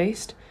evenly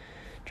spaced.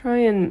 Try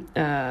and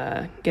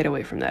get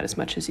away from that as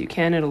much as you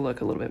can. It'll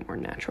look a little bit more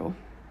natural.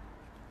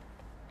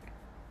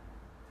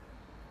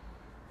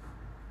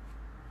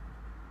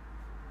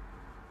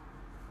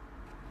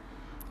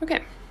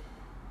 Okay.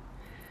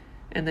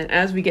 And then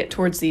as we get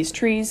towards these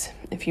trees,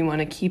 if you want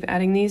to keep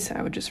adding these,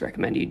 I would just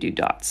recommend you do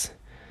dots,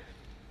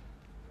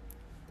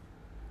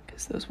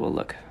 because those will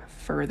look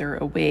further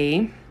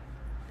away.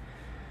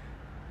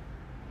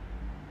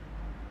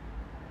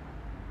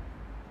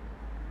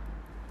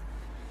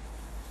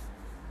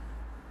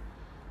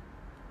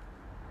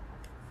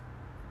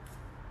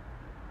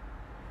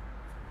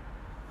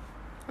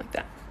 Like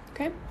that,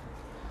 okay?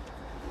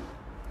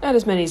 Add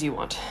as many as you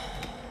want.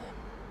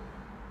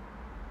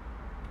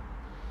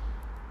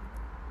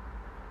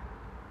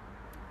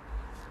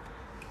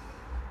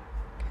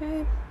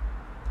 Okay,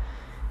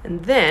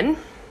 and then,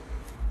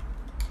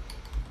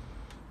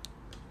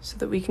 so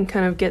that we can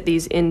kind of get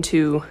these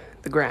into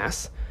the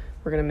grass,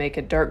 we're gonna make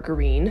a dark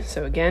green.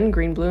 So again,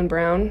 green, blue, and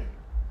brown.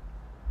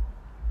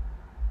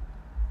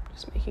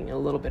 Just making a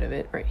little bit of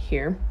it right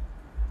here.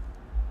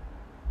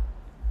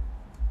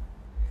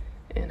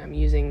 And I'm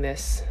using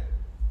this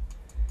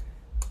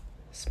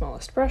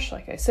smallest brush,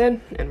 like I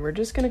said, and we're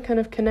just gonna kind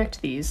of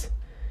connect these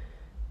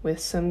with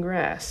some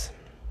grass.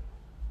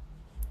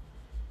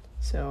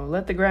 So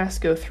let the grass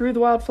go through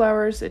the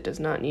wildflowers. It does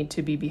not need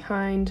to be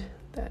behind.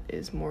 That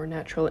is more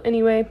natural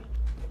anyway.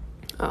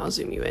 I'll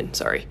zoom you in,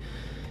 sorry.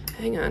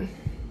 Hang on.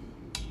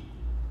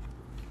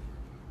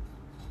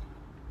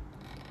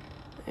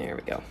 There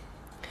we go.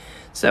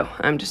 So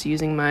I'm just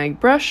using my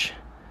brush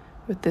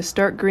with this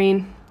dark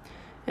green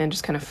and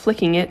just kind of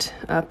flicking it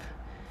up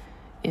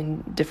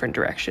in different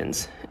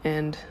directions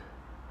and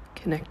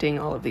connecting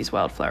all of these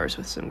wildflowers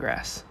with some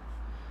grass.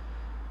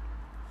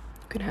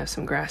 You can have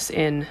some grass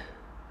in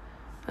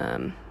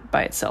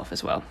by itself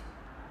as well.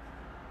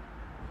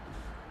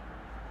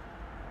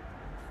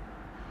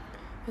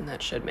 And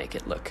that should make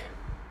it look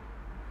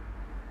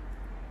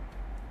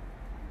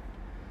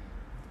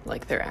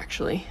like they're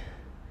actually,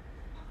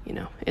 you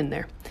know, in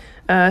there.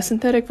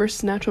 Synthetic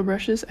versus natural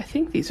brushes. I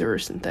think these are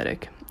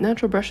synthetic.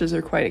 Natural brushes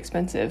are quite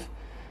expensive.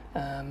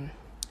 And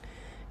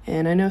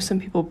I know some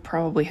people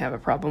probably have a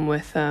problem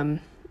with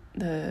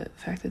the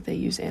fact that they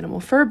use animal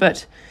fur,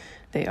 but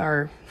they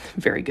are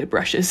very good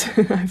brushes.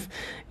 I've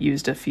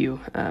used a few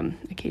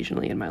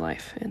occasionally in my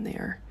life, and they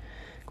are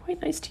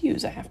quite nice to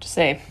use, I have to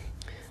say.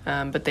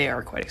 But they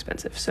are quite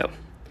expensive, so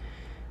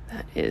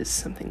that is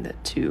something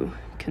that to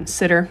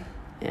consider,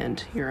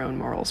 and your own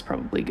morals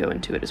probably go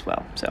into it as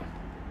well. So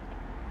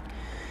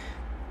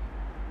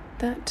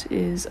that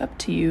is up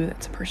to you.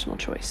 That's a personal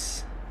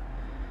choice.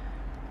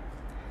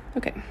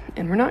 Okay,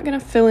 and we're not going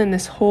to fill in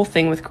this whole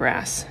thing with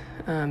grass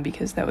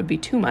because that would be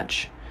too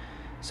much.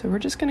 So we're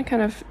just going to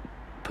kind of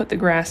put the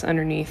grass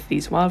underneath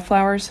these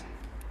wildflowers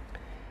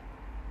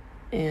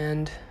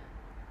and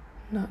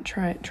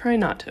try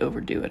not to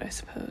overdo it, I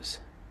suppose.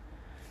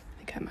 I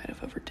think I might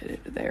have overdid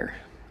it there,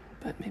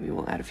 but maybe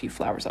we'll add a few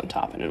flowers on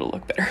top and it'll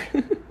look better.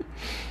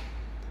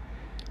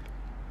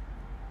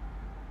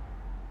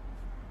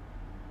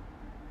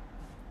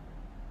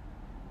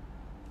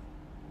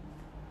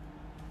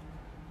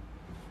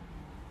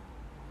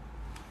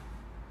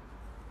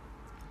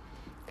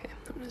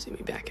 I'm gonna zoom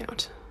you back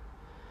out.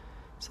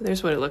 So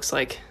there's what it looks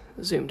like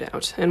zoomed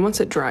out. And once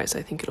it dries,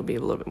 I think it'll be a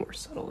little bit more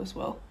subtle as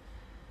well,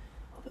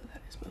 although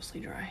that is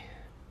mostly dry.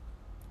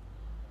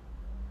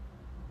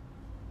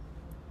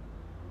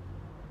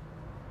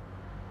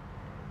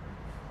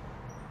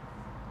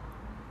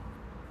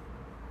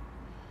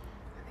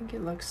 I think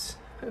it looks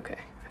okay.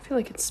 I feel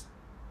like it's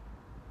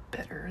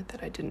better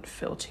that I didn't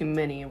fill too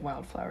many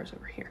wildflowers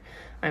over here.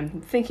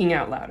 I'm thinking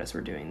out loud as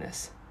we're doing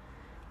this,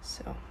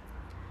 so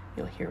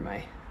you'll hear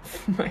my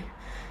my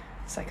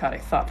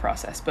psychotic thought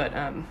process, but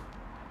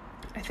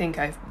I think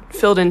I've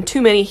filled in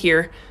too many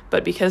here,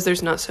 but because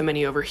there's not so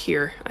many over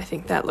here, I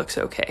think that looks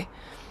okay.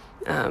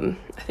 I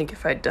think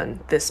if I'd done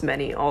this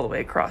many all the way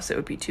across, it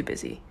would be too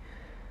busy,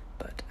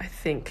 but I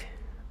think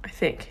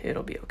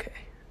it'll be okay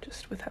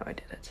just with how I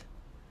did it.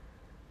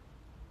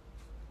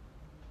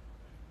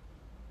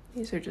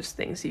 These are just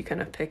things you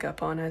kind of pick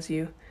up on as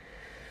you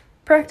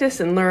practice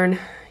and learn.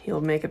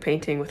 You'll make a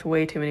painting with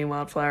way too many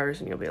wildflowers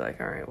and you'll be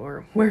like, all right,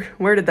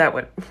 where did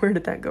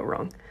that go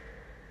wrong?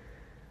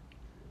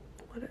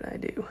 What did I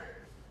do?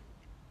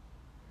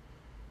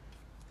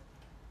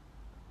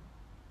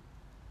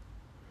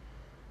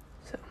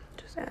 So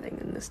just adding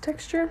in this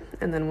texture,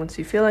 and then once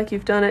you feel like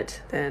you've done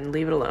it, then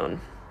leave it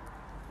alone.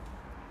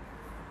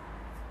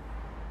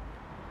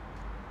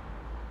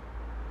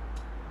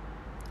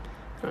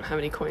 I don't have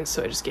any coins,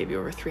 so I just gave you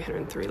over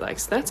 303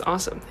 likes. That's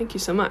awesome. Thank you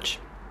so much.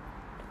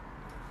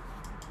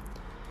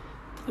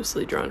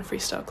 Loosely drawn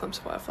freestyle clumps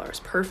of wildflowers.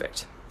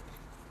 Perfect.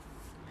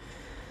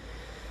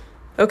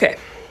 Okay,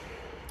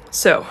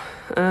 so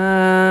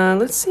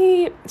let's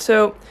see.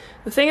 So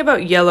the thing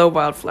about yellow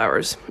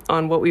wildflowers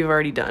on what we've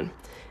already done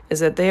is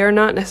that they are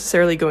not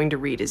necessarily going to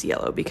read as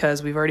yellow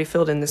because we've already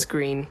filled in this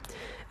green,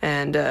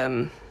 and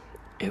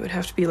it would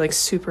have to be like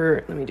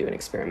super. Let me do an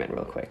experiment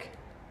real quick.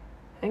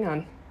 Hang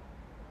on.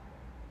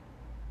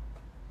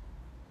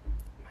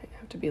 Might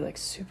have to be like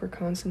super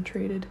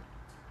concentrated.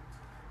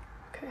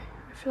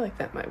 I feel like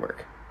that might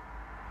work.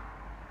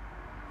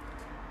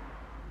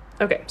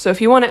 Okay, so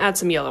if you want to add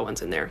some yellow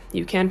ones in there,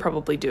 you can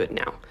probably do it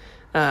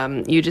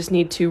now. You just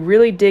need to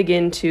really dig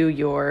into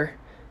your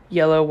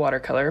yellow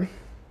watercolor.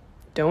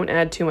 Don't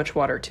add too much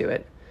water to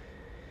it.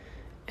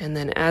 And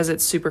then as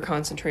it's super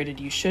concentrated,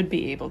 you should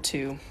be able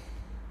to,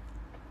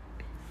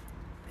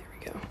 there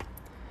we go,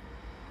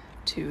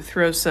 to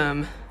throw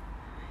some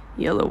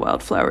yellow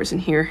wildflowers in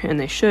here, and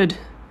they should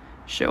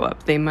show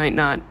up. They might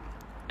not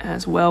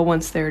as well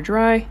once they're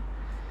dry,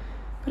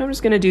 but I'm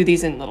just going to do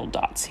these in little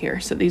dots here.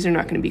 So these are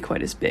not going to be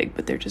quite as big,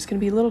 but they're just going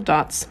to be little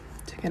dots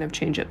to kind of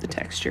change up the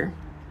texture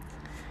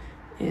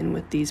in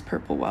with these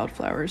purple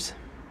wildflowers.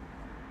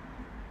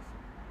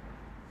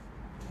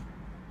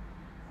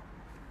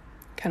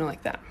 Kind of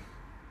like that.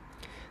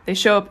 They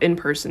show up in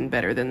person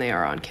better than they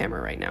are on camera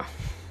right now.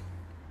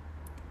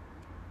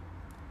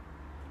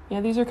 Yeah,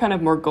 these are kind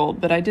of more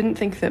gold, but I didn't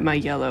think that my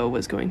yellow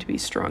was going to be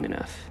strong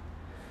enough.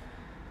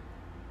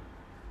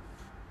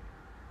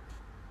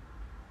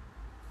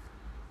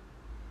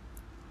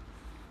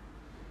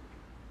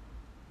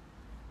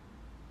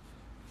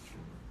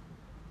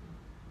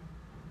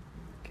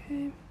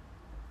 Bring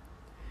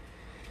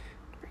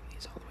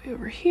these all the way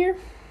over here.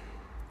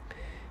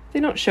 If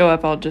they don't show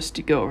up, I'll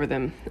just go over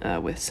them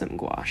with some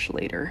gouache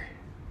later.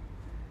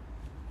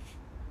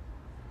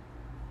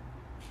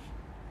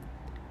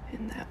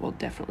 And that will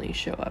definitely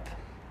show up.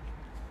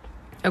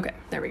 Okay,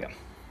 there we go.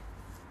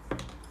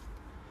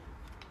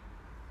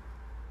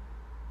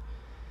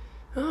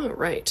 All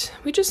right,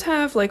 we just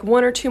have like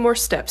one or two more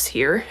steps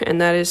here, and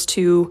that is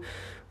to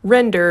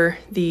render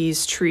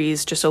these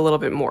trees just a little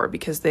bit more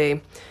because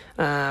they,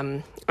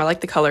 I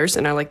like the colors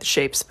and I like the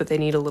shapes, but they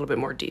need a little bit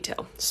more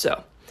detail.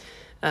 So,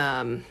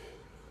 yellow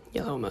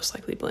will most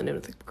likely blend in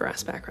with the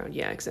grass background.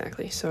 Yeah,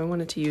 exactly. So I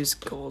wanted to use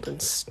gold and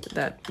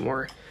that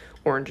more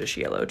orangish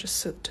yellow just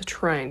so, to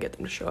try and get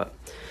them to show up.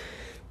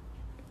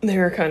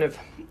 They're kind of,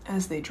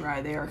 as they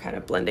dry, they are kind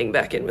of blending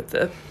back in with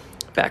the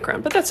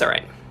background, but that's all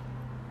right.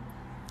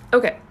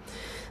 Okay,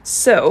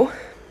 so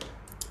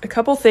a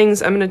couple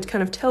things. I'm going to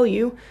kind of tell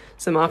you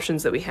some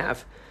options that we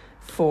have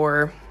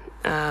for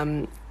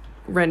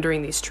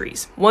rendering these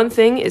trees. One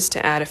thing is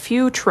to add a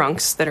few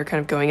trunks that are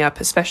kind of going up,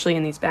 especially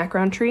in these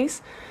background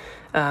trees.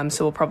 So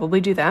we'll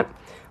probably do that.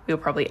 We'll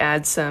probably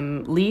add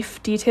some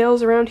leaf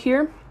details around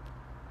here,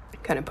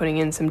 kind of putting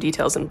in some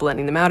details and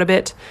blending them out a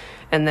bit.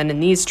 And then in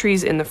these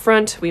trees in the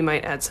front, we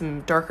might add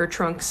some darker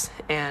trunks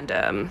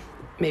and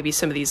maybe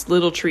some of these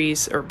little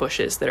trees or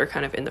bushes that are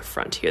kind of in the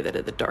front here that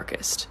are the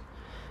darkest.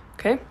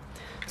 Okay,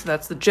 so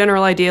that's the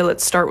general idea.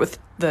 Let's start with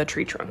the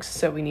tree trunks.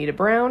 So we need a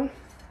brown.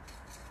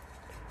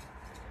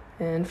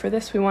 And for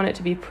this, we want it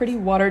to be pretty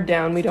watered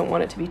down. We don't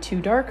want it to be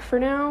too dark for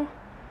now.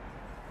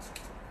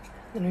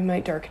 Then we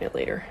might darken it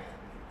later.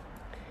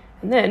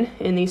 And then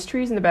in these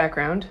trees in the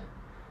background,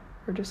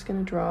 we're we're just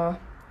going to draw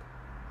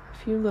a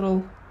few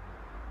little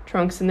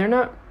trunks, and they're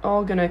not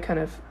all going to kind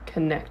of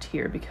connect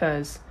here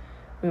because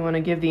we want to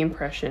give the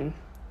impression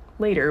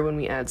later when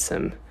we add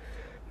some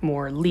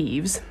more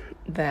leaves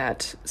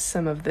that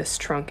some of this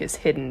trunk is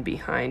hidden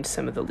behind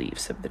some of the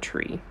leaves of the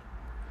tree.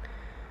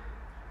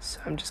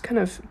 So I'm just kind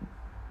of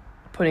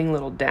putting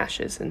little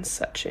dashes and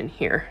such in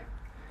here.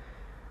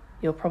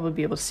 You'll probably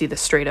be able to see the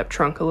straight up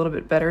trunk a little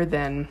bit better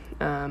than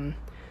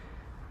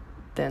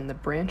the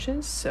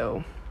branches.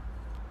 So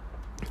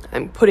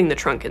I'm putting the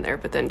trunk in there,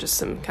 but then just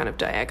some kind of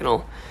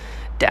diagonal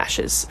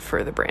dashes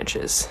for the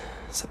branches,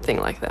 something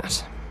like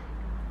that.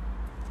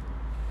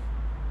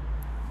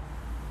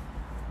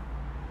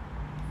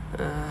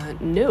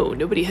 No,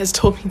 nobody has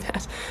told me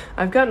that.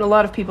 I've gotten a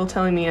lot of people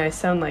telling me I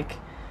sound like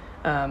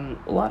a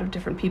lot of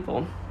different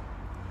people.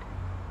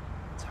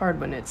 It's hard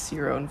when it's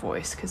your own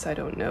voice because I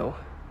don't know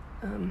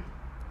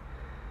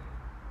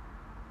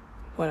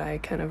what I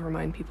kind of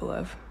remind people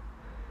of.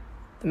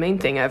 The main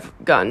thing I've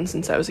gotten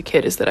since I was a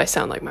kid is that I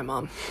sound like my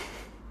mom.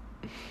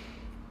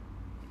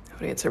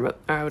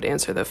 I would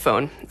answer the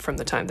phone from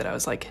the time that I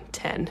was like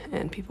 10,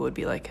 and people would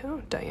be like,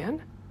 "Oh,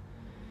 Diane?"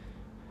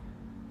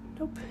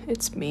 Nope,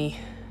 it's me.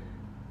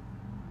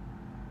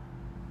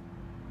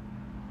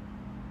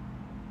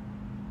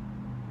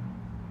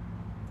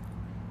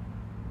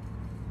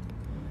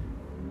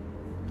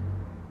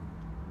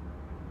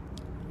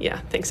 Yeah,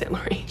 thanks, Aunt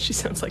Lori. She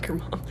sounds like her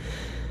mom.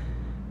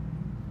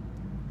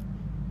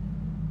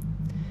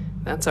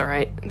 That's all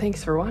right.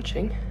 Thanks for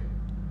watching.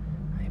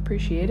 I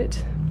appreciate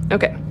it.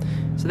 Okay,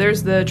 so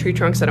there's the tree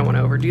trunks. I don't want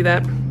to overdo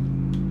that.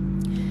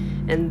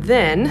 And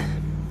then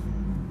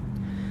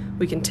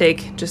we can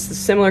take just the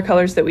similar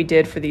colors that we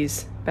did for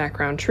these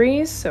background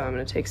trees. So I'm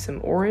going to take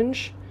some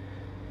orange,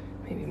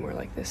 maybe more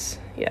like this.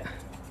 Yeah,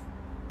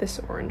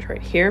 this orange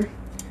right here.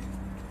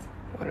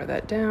 Water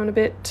that down a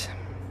bit.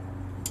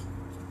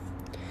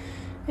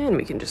 And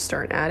we can just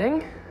start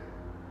adding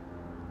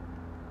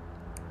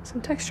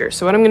some texture.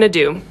 So what I'm going to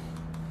do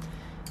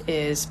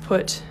is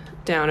put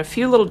down a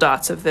few little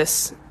dots of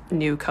this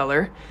new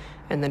color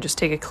and then just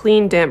take a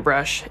clean damp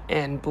brush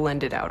and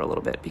blend it out a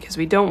little bit because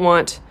we don't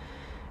want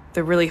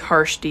the really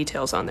harsh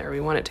details on there.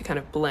 We want it to kind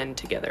of blend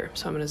together.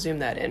 So I'm going to zoom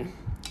that in.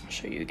 I'll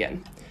show you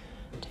again.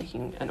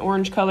 Taking an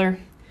orange color,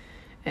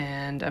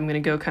 and I'm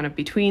going to go kind of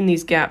between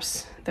these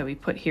gaps that we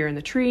put here in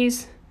the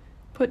trees,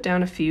 put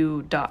down a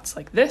few dots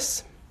like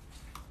this,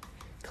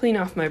 clean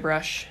off my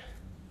brush,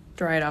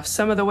 dry it off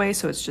some of the way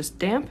so it's just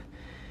damp,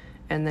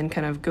 and then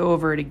kind of go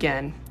over it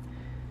again,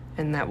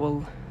 and that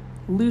will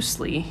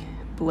loosely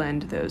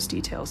blend those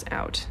details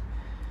out.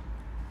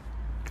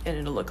 And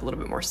it'll look a little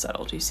bit more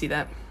subtle. Do you see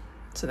that?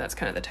 So that's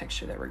kind of the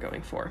texture that we're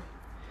going for.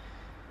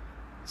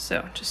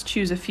 So just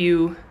choose a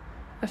few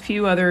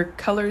other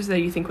colors that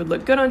you think would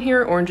look good on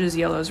here, oranges,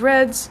 yellows,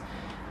 reds,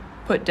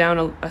 put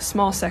down a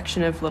small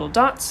section of little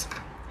dots,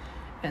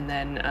 and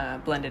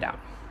then blend it out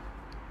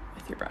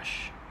with your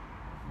brush.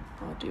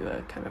 I'll do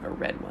a kind of a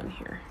red one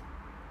here.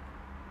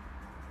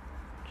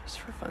 Just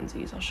for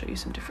funsies, I'll show you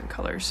some different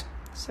colors.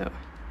 So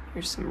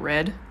here's some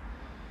red,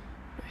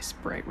 nice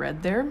bright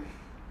red there.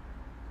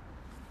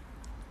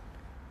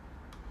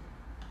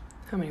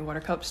 How many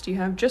water cups do you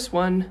have? Just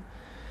one.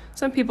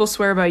 Some people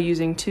swear by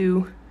using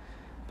 2,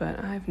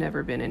 but I've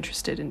never been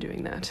interested in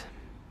doing that.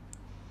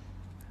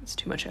 It's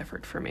too much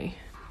effort for me.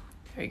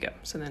 There you go.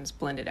 So then it's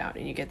blended out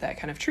and you get that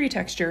kind of tree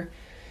texture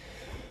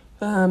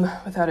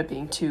without it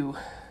being too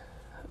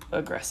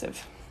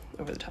aggressive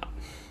over the top.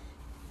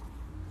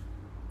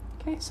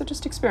 Okay, so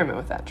just experiment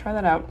with that. Try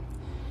that out.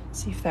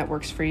 See if that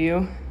works for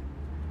you.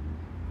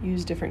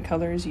 Use different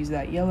colors. Use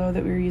that yellow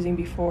that we were using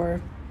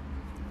before.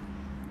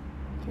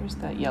 Here's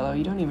that yellow.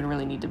 You don't even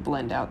really need to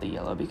blend out the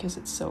yellow because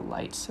it's so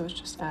light, so it's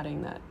just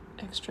adding that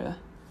extra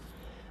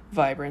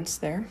vibrance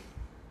there.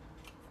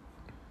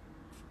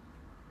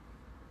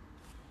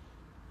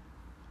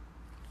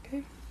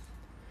 Okay.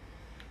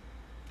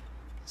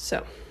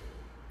 So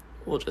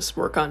we'll just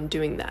work on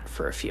doing that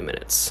for a few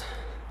minutes.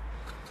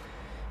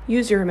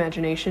 Use your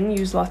imagination,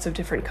 use lots of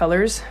different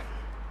colors,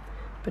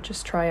 but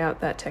just try out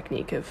that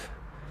technique of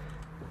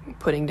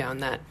putting down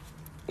that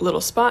little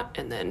spot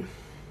and then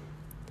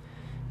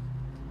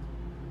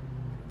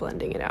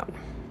blending it out.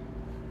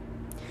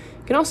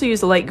 You can also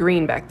use the light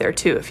green back there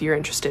too if you're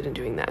interested in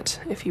doing that.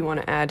 If you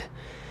want to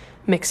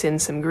mix in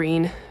some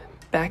green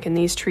back in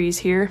these trees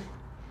here.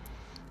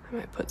 I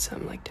might put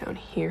some like down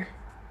here.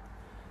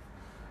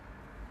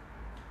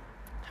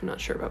 I'm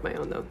not sure about my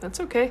own though. That's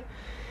okay.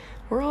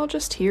 We're all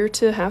just here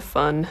to have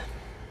fun.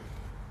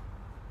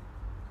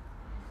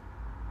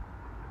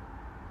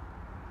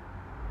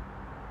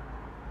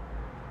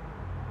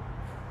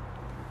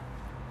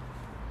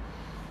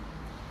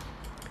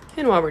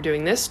 And while we're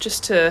doing this,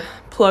 just to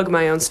plug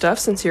my own stuff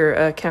since you're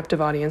a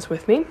captive audience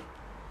with me,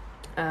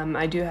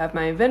 I do have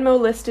my Venmo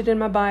listed in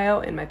my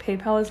bio and my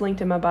PayPal is linked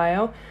in my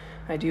bio.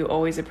 I do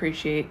always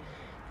appreciate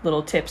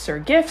little tips or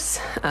gifts.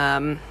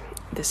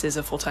 This is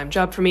a full-time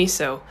job for me,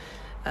 so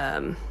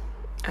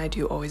I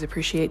do always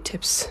appreciate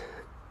tips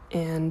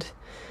and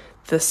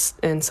this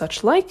and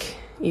such like.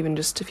 Even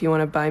just if you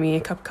want to buy me a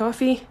cup of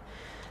coffee,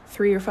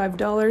 $3 or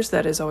 $5,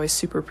 that is always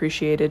super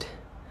appreciated.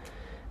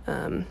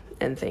 And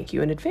thank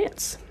you in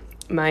advance.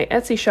 My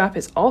Etsy shop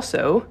is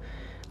also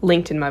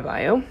linked in my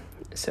bio.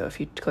 So if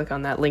you click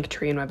on that link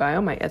tree in my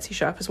bio, my Etsy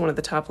shop is one of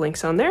the top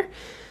links on there.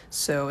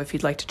 So if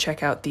you'd like to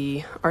check out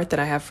the art that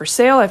I have for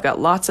sale, I've got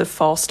lots of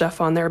fall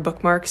stuff on there,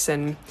 bookmarks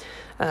and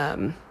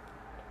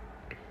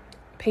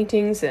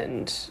paintings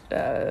and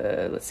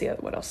let's see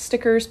what else,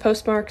 stickers,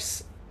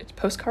 postcards,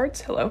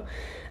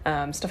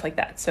 stuff like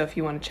that. So if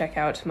you want to check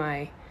out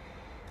my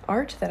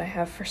art that I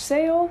have for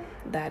sale,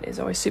 that is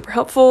always super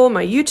helpful.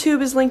 My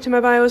YouTube is linked in my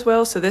bio as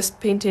well, so this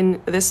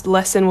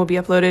lesson will be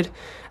uploaded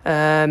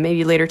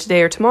maybe later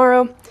today or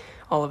tomorrow.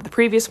 All of the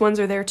previous ones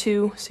are there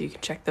too, so you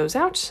can check those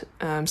out.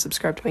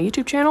 Subscribe to my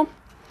YouTube channel.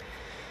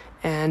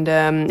 And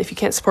if you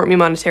can't support me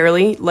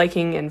monetarily,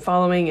 liking and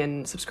following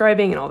and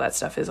subscribing and all that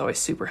stuff is always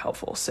super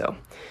helpful, so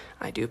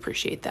I do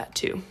appreciate that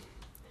too.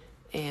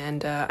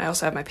 And I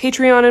also have my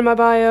Patreon in my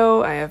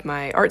bio. I have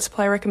my art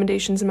supply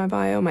recommendations in my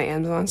bio, my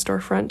Amazon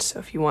storefront. So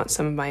if you want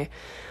some of my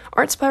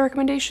art supply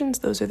recommendations,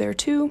 those are there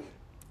too.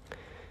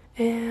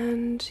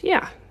 And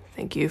yeah,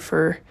 thank you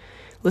for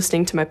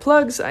listening to my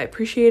plugs. I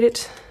appreciate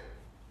it.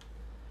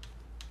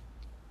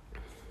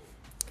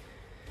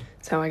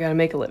 It's how I gotta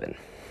make a living.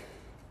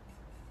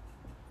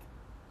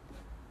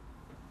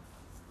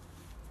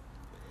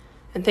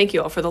 And thank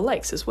you all for the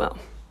likes as well.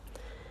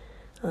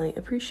 I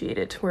appreciate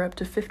it. We're up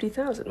to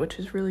 50,000, which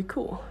is really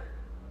cool.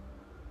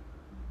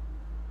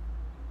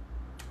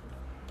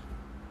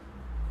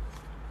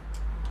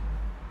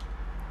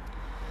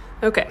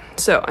 Okay,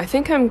 so I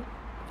think I'm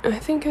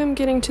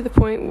getting to the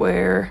point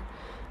where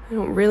I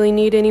don't really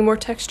need any more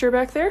texture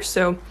back there,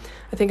 so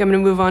I think I'm going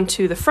to move on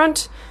to the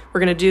front. We're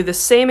going to do the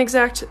same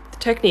exact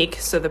technique,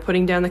 so the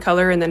putting down the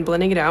color and then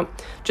blending it out,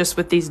 just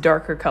with these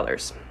darker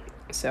colors.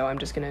 So I'm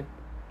just going to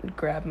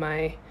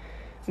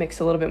mix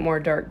a little bit more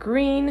dark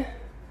green.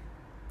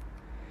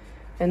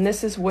 And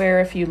this is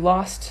where if you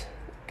lost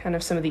kind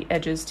of some of the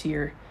edges to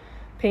your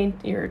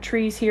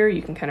trees here,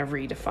 you can kind of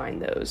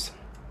redefine those.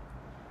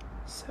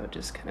 So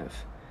just kind of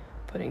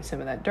putting some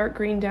of that dark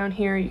green down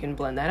here. You can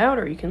blend that out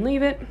or you can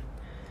leave it.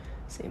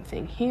 Same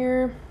thing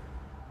here.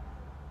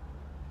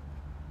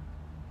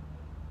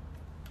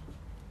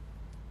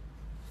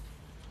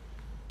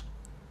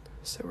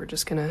 So we're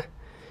just gonna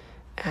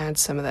add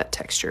some of that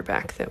texture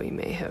back that we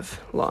may have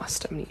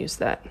lost. I'm gonna use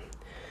that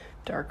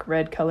dark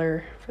red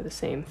color for the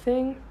same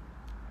thing.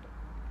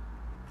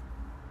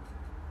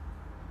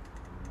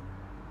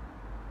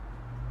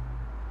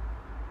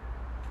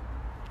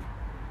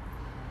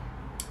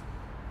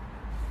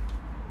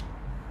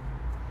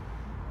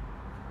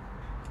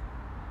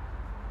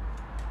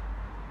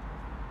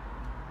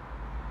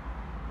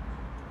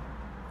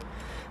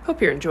 Hope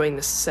you're enjoying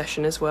this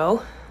session as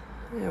well.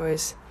 I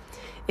always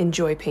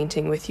enjoy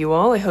painting with you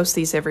all. I host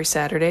these every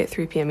Saturday at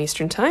 3 p.m.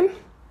 Eastern Time.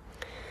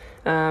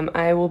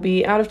 I will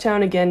be out of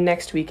town again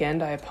next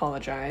weekend. I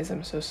apologize.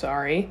 I'm so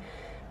sorry.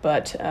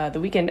 But the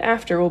weekend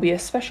after will be a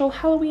special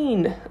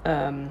Halloween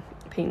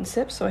paint and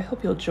sip, so I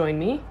hope you'll join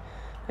me.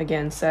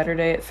 Again,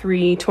 Saturday at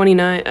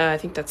 3/29. I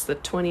think that's the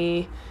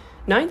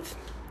 29th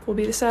will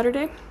be the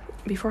Saturday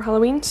before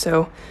Halloween,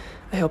 so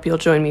I hope you'll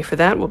join me for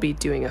that. We'll be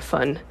doing a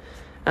fun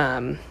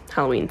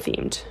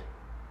Halloween-themed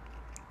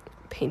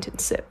paint and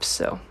sip,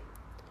 so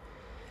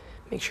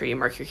make sure you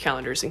mark your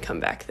calendars and come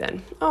back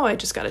then. Oh, I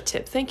just got a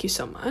tip. Thank you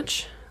so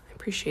much. I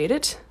appreciate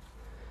it.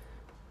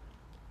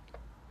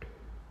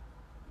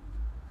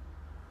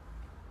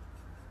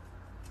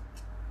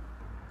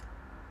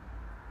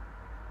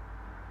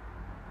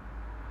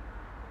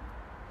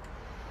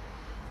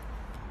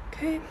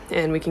 Okay,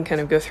 and we can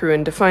kind of go through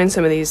and define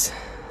some of these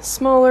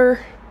smaller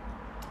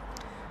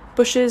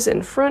bushes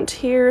in front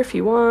here if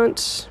you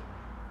want.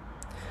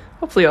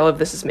 Hopefully all of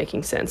this is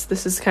making sense.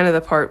 This is kind of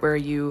the part where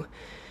you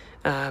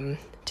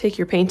take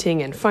your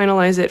painting and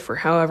finalize it for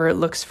however it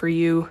looks for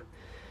you.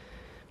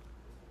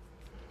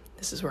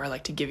 This is where I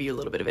like to give you a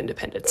little bit of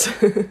independence.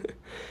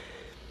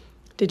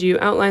 Did you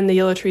outline the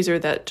yellow trees or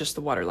that just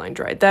the waterline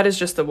dried? That is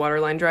just the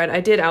waterline dried.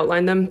 I did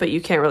outline them, but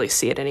you can't really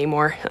see it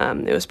anymore.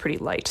 It was pretty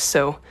light.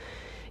 So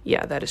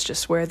yeah, that is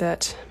just where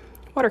that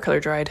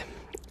watercolor dried.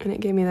 And it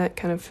gave me that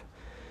kind of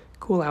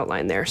cool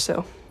outline there,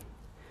 so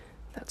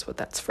that's what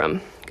that's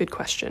from. Good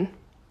question.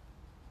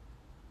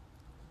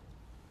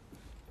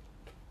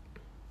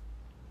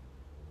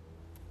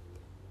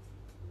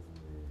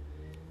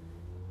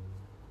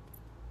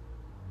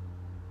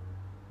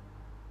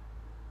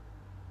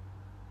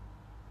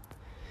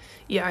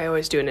 Yeah, I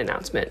always do an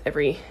announcement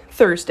every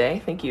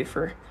Thursday. Thank you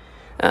for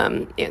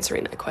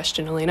answering that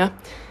question, Eliana.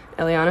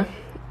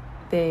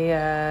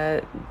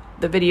 The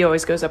video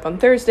always goes up on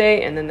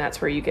Thursday, and then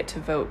that's where you get to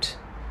vote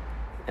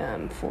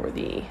for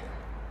the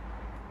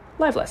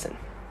live lesson.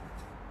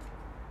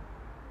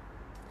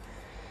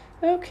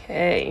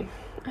 Okay,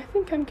 I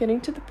think I'm getting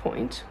to the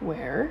point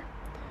where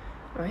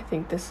I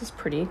think this is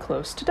pretty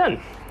close to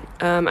done.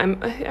 I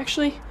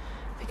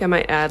think I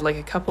might add like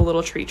a couple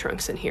little tree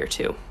trunks in here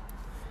too.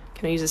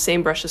 Can I use the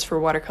same brushes for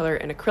watercolor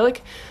and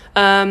acrylic?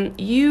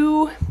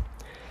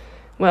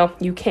 Well,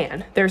 you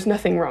can. There's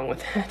nothing wrong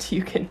with that.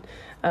 You can,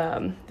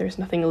 there's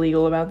nothing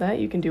illegal about that.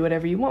 You can do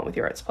whatever you want with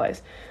your art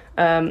supplies.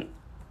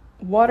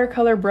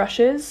 Watercolor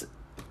brushes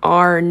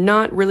are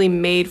not really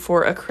made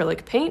for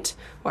acrylic paint.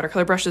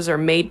 Watercolor brushes are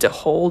made to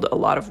hold a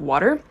lot of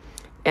water,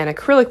 and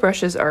acrylic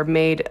brushes are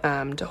made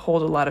to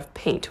hold a lot of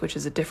paint, which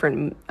is a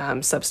different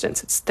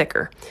substance. It's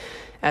thicker,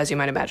 as you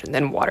might imagine,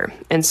 than water.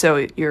 And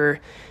so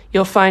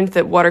you'll find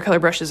that watercolor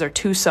brushes are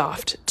too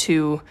soft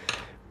to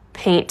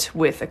paint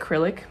with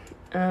acrylic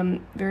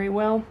very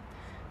well.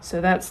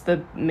 So that's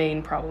the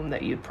main problem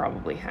that you'd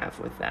probably have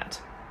with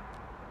that.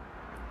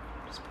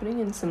 Just putting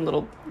in some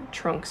little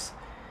trunks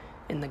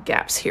in the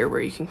gaps here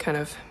where you can kind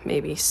of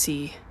maybe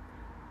see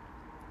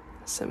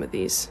some of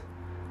these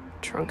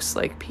trunks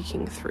like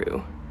peeking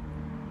through.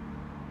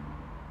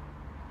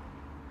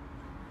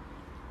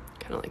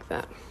 Kind of like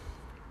that.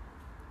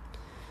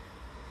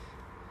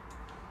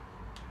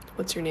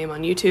 What's your name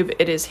on YouTube?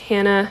 It is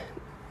Hannah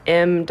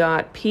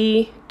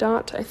M.P.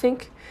 I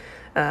think.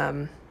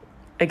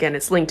 Again,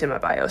 it's linked in my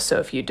bio, so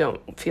if you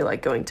don't feel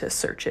like going to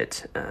search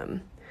it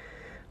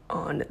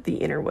on the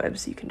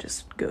interwebs, you can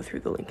just go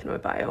through the link in my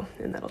bio,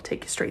 and that'll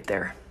take you straight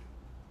there.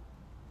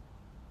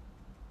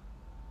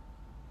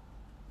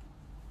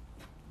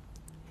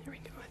 There we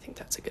go. I think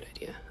that's a good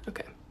idea.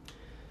 Okay.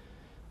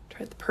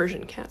 Tried the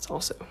Persian cats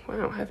also.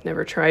 Wow, I've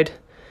never tried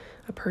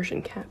a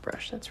Persian cat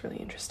brush. That's really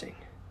interesting.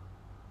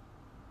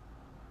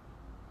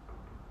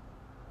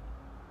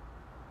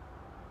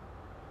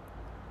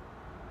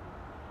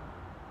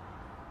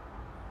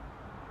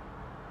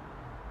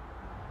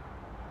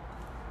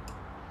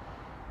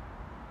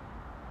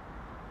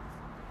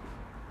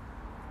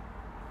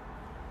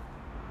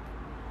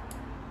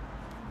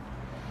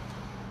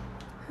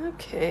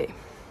 Okay,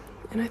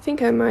 and I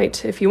think I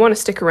might, if you want to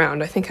stick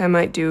around, I think I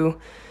might do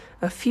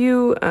a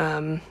few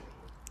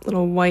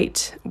little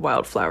white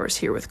wildflowers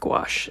here with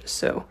gouache.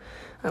 So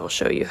I will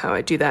show you how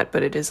I do that,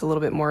 but it is a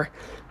little bit more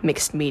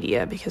mixed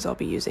media because I'll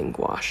be using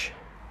gouache.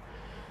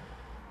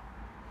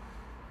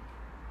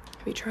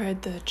 Have you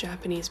tried the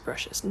Japanese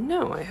brushes?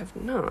 No, I have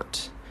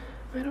not.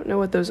 I don't know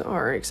what those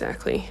are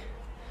exactly.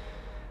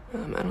 I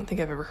don't think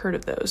I've ever heard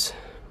of those,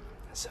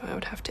 so I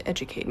would have to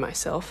educate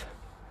myself.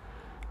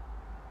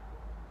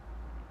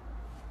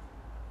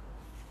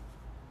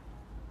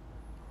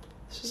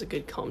 This is a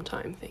good calm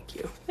time, thank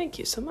you. Thank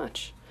you so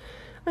much.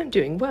 I'm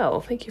doing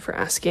well, thank you for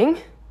asking.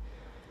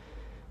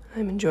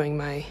 I'm enjoying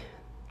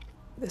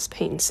this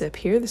paint and sip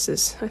here.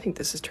 I think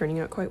this is turning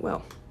out quite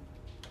well.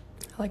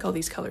 I like all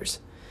these colors.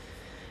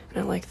 And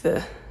I like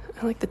the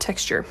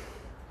texture.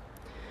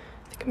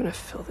 I think I'm gonna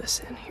fill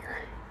this in here.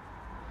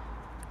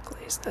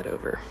 Glaze that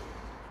over.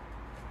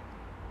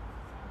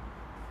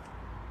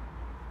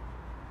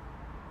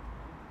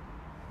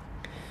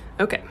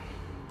 Okay.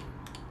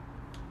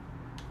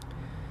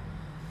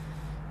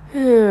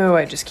 Oh,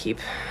 I just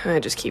keep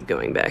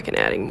going back and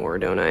adding more,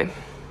 don't I?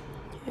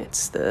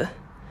 It's the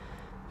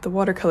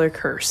watercolor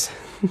curse.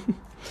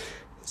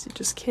 So you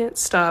just can't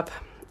stop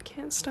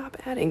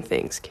adding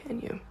things,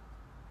 can you?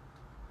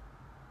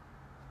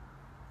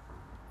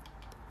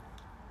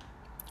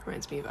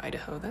 Reminds me of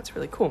Idaho. That's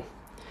really cool.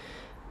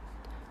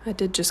 I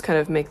did just kind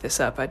of make this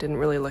up. I didn't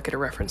really look at a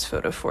reference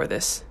photo for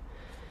this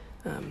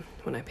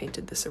when I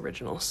painted this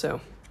original,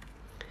 so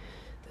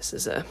this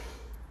is a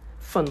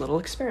fun little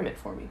experiment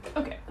for me.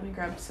 Okay, let me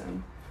grab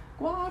some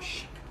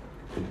gouache.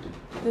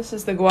 This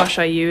is the gouache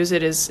I use.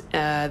 It is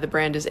the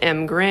brand is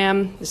M.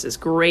 Graham. This is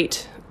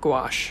great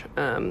gouache.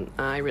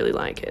 I really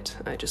like it.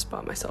 I just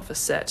bought myself a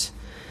set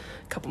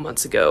a couple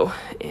months ago,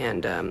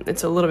 and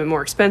it's a little bit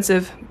more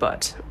expensive,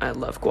 but I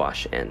love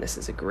gouache, and this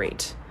is a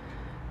great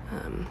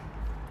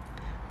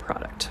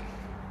product.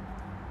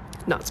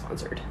 Not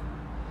sponsored.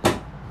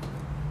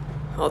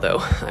 Although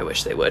I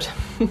wish they would.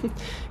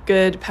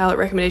 Good palette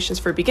recommendations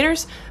for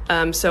beginners.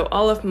 So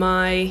all of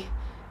my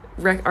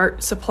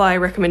art supply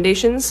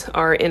recommendations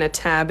are in a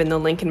tab in the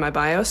link in my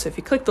bio. So if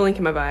you click the link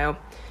in my bio,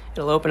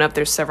 it'll open up.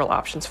 There's several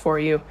options for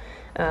you.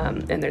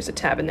 And there's a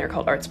tab in there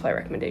called Art Supply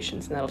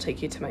Recommendations, and that'll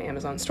take you to my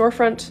Amazon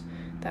storefront.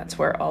 That's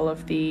where all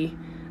of the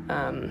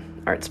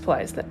art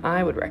supplies that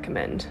I would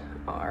recommend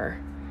are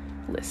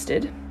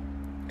listed.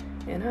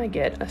 And I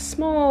get a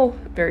small,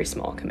 very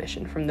small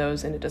commission from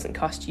those, and it doesn't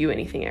cost you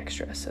anything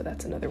extra. So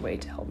that's another way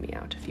to help me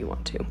out if you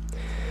want to.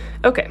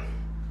 Okay.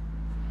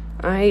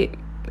 I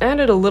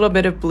added a little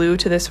bit of blue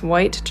to this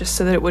white just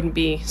so that it wouldn't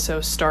be so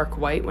stark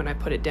white when I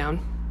put it down.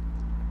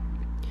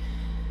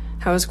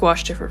 How is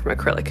gouache different from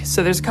acrylic?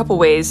 So there's a couple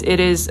ways. It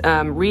is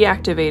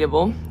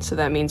reactivatable. So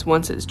that means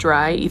once it's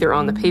dry, either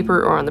on the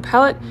paper or on the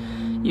palette,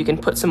 you can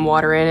put some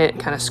water in it,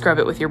 kind of scrub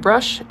it with your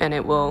brush, and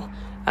it will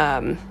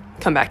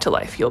come back to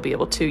life. You'll be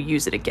able to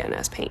use it again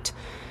as paint.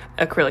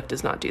 Acrylic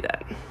does not do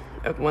that.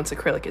 Once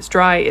acrylic is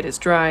dry, it is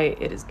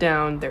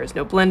down, there is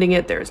no blending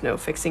it, there is no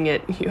fixing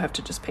it, you have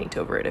to just paint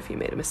over it if you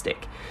made a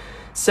mistake.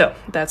 So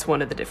that's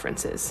one of the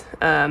differences.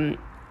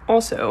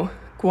 Also,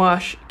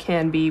 gouache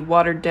can be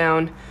watered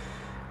down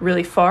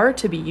really far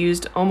to be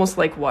used almost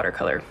like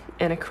watercolor.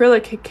 And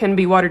acrylic can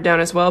be watered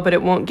down as well, but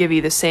it won't give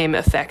you the same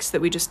effects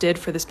that we just did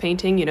for this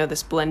painting, you know,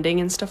 this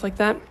blending and stuff like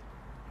that.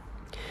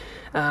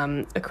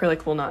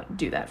 Acrylic will not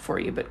do that for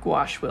you, but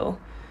gouache will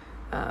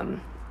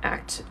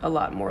act a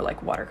lot more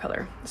like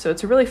watercolor. So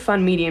it's a really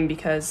fun medium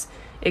because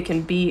it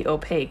can be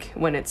opaque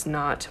when there's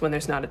not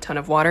a ton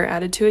of water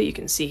added to it. You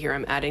can see here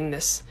I'm adding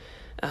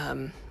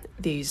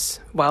these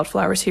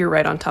wildflowers here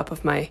right on top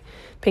of my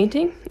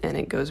painting, and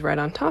it goes right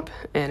on top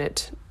and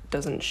it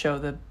doesn't show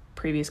the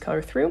previous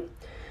color through,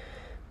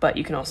 but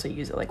you can also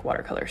use it like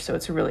watercolor. So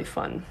it's a really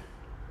fun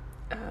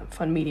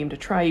medium to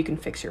try. You can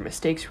fix your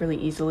mistakes really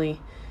easily.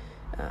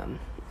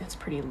 It's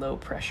pretty low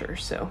pressure,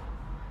 so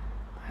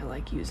I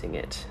like using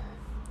it.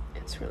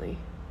 It's really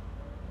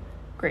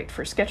great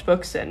for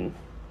sketchbooks and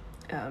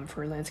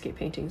for landscape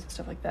paintings and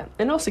stuff like that.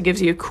 And also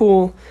gives you a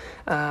cool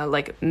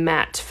like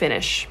matte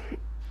finish,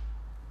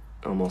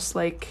 almost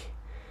like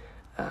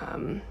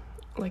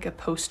a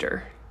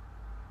poster.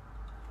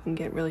 You can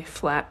get really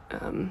flat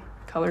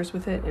colors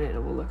with it, and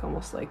it will look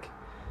almost like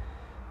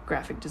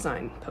graphic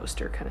design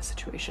poster kind of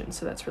situation.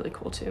 So that's really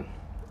cool too.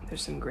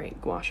 There's some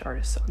great gouache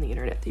artists on the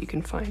internet that you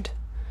can find.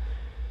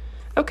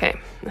 Okay,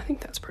 I think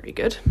that's pretty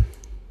good.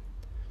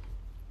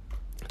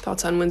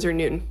 Thoughts on Winsor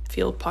Newton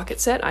Field Pocket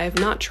Set? I have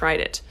not tried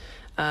it.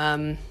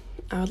 I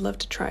would love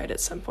to try it at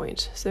some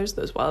point. So there's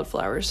those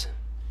wildflowers,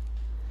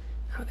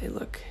 how they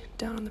look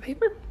down on the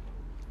paper.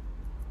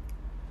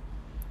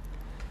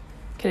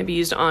 Can it be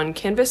used on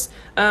canvas?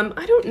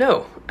 I don't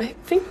know. I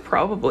think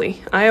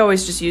probably. I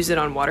always just use it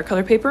on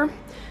watercolor paper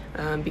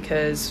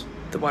because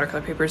the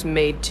watercolor paper is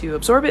made to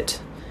absorb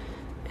it,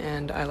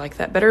 and I like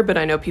that better, but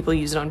I know people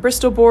use it on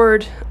Bristol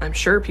board. I'm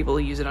sure people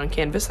use it on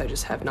canvas. I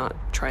just have not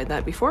tried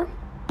that before.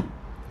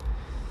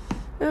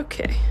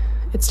 Okay,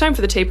 it's time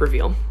for the tape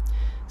reveal.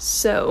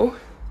 So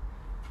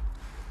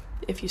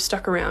if you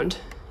stuck around,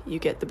 you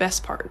get the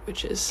best part,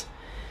 which is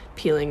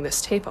peeling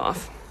this tape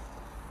off.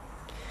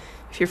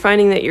 If you're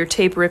finding that your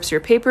tape rips your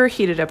paper,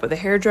 heat it up with a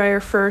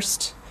hairdryer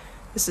first.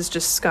 This is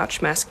just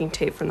Scotch masking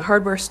tape from the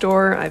hardware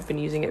store. I've been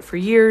using it for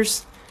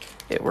years.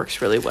 It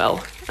works really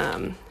well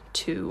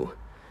to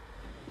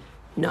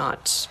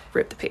not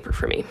rip the paper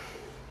for me.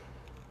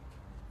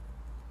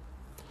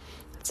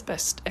 That's the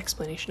best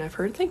explanation I've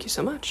heard. Thank you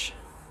so much.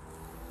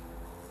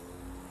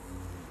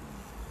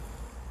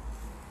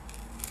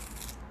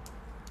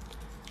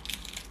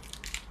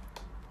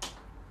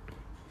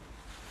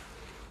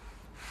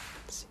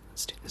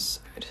 Let's do this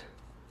side.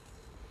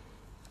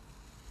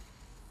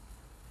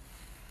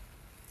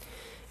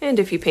 And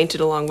if you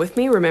painted along with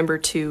me, remember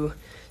to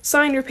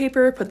sign your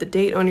paper, put the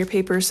date on your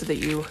paper so that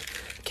you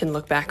can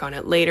look back on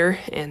it later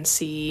and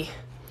see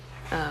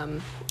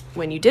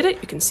when you did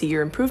it. You can see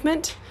your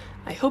improvement.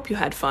 I hope you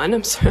had fun.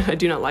 I'm sorry, I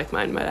do not like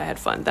mine, but I had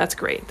fun. That's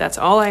great. That's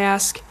all I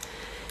ask,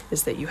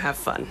 is that you have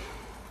fun.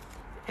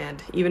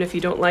 And even if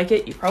you don't like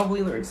it, you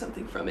probably learned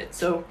something from it.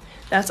 So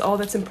that's all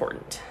that's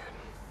important.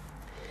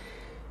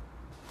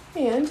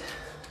 And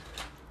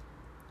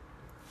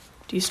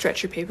do you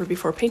stretch your paper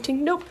before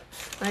painting? Nope.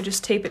 I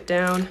just tape it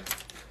down.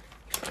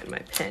 Find my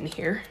pen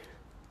here.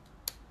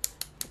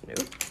 Nope.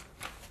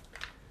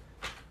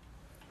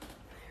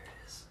 There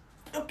it is.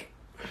 Okay.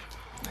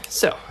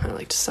 So I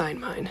like to sign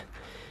mine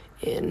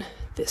in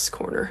this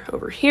corner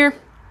over here.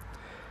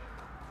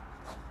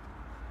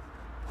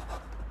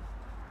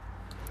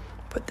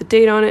 Put the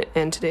date on it,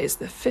 and today's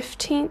the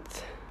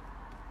 15th.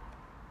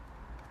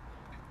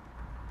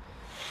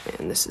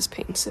 And this is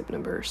paint sip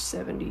number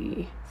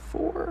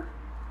 74.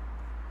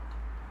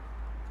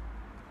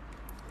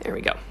 There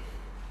we go.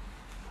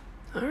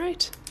 All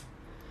right.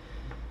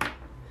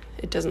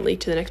 It doesn't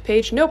leak to the next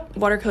page. Nope,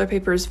 watercolor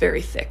paper is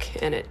very thick,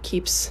 and it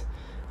keeps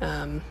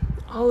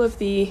all of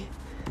the...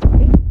 All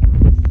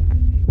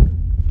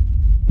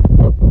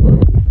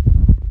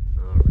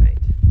right.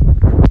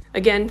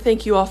 Again,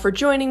 thank you all for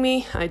joining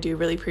me. I do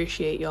really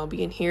appreciate you all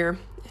being here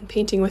and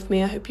painting with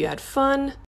me. I hope you had fun.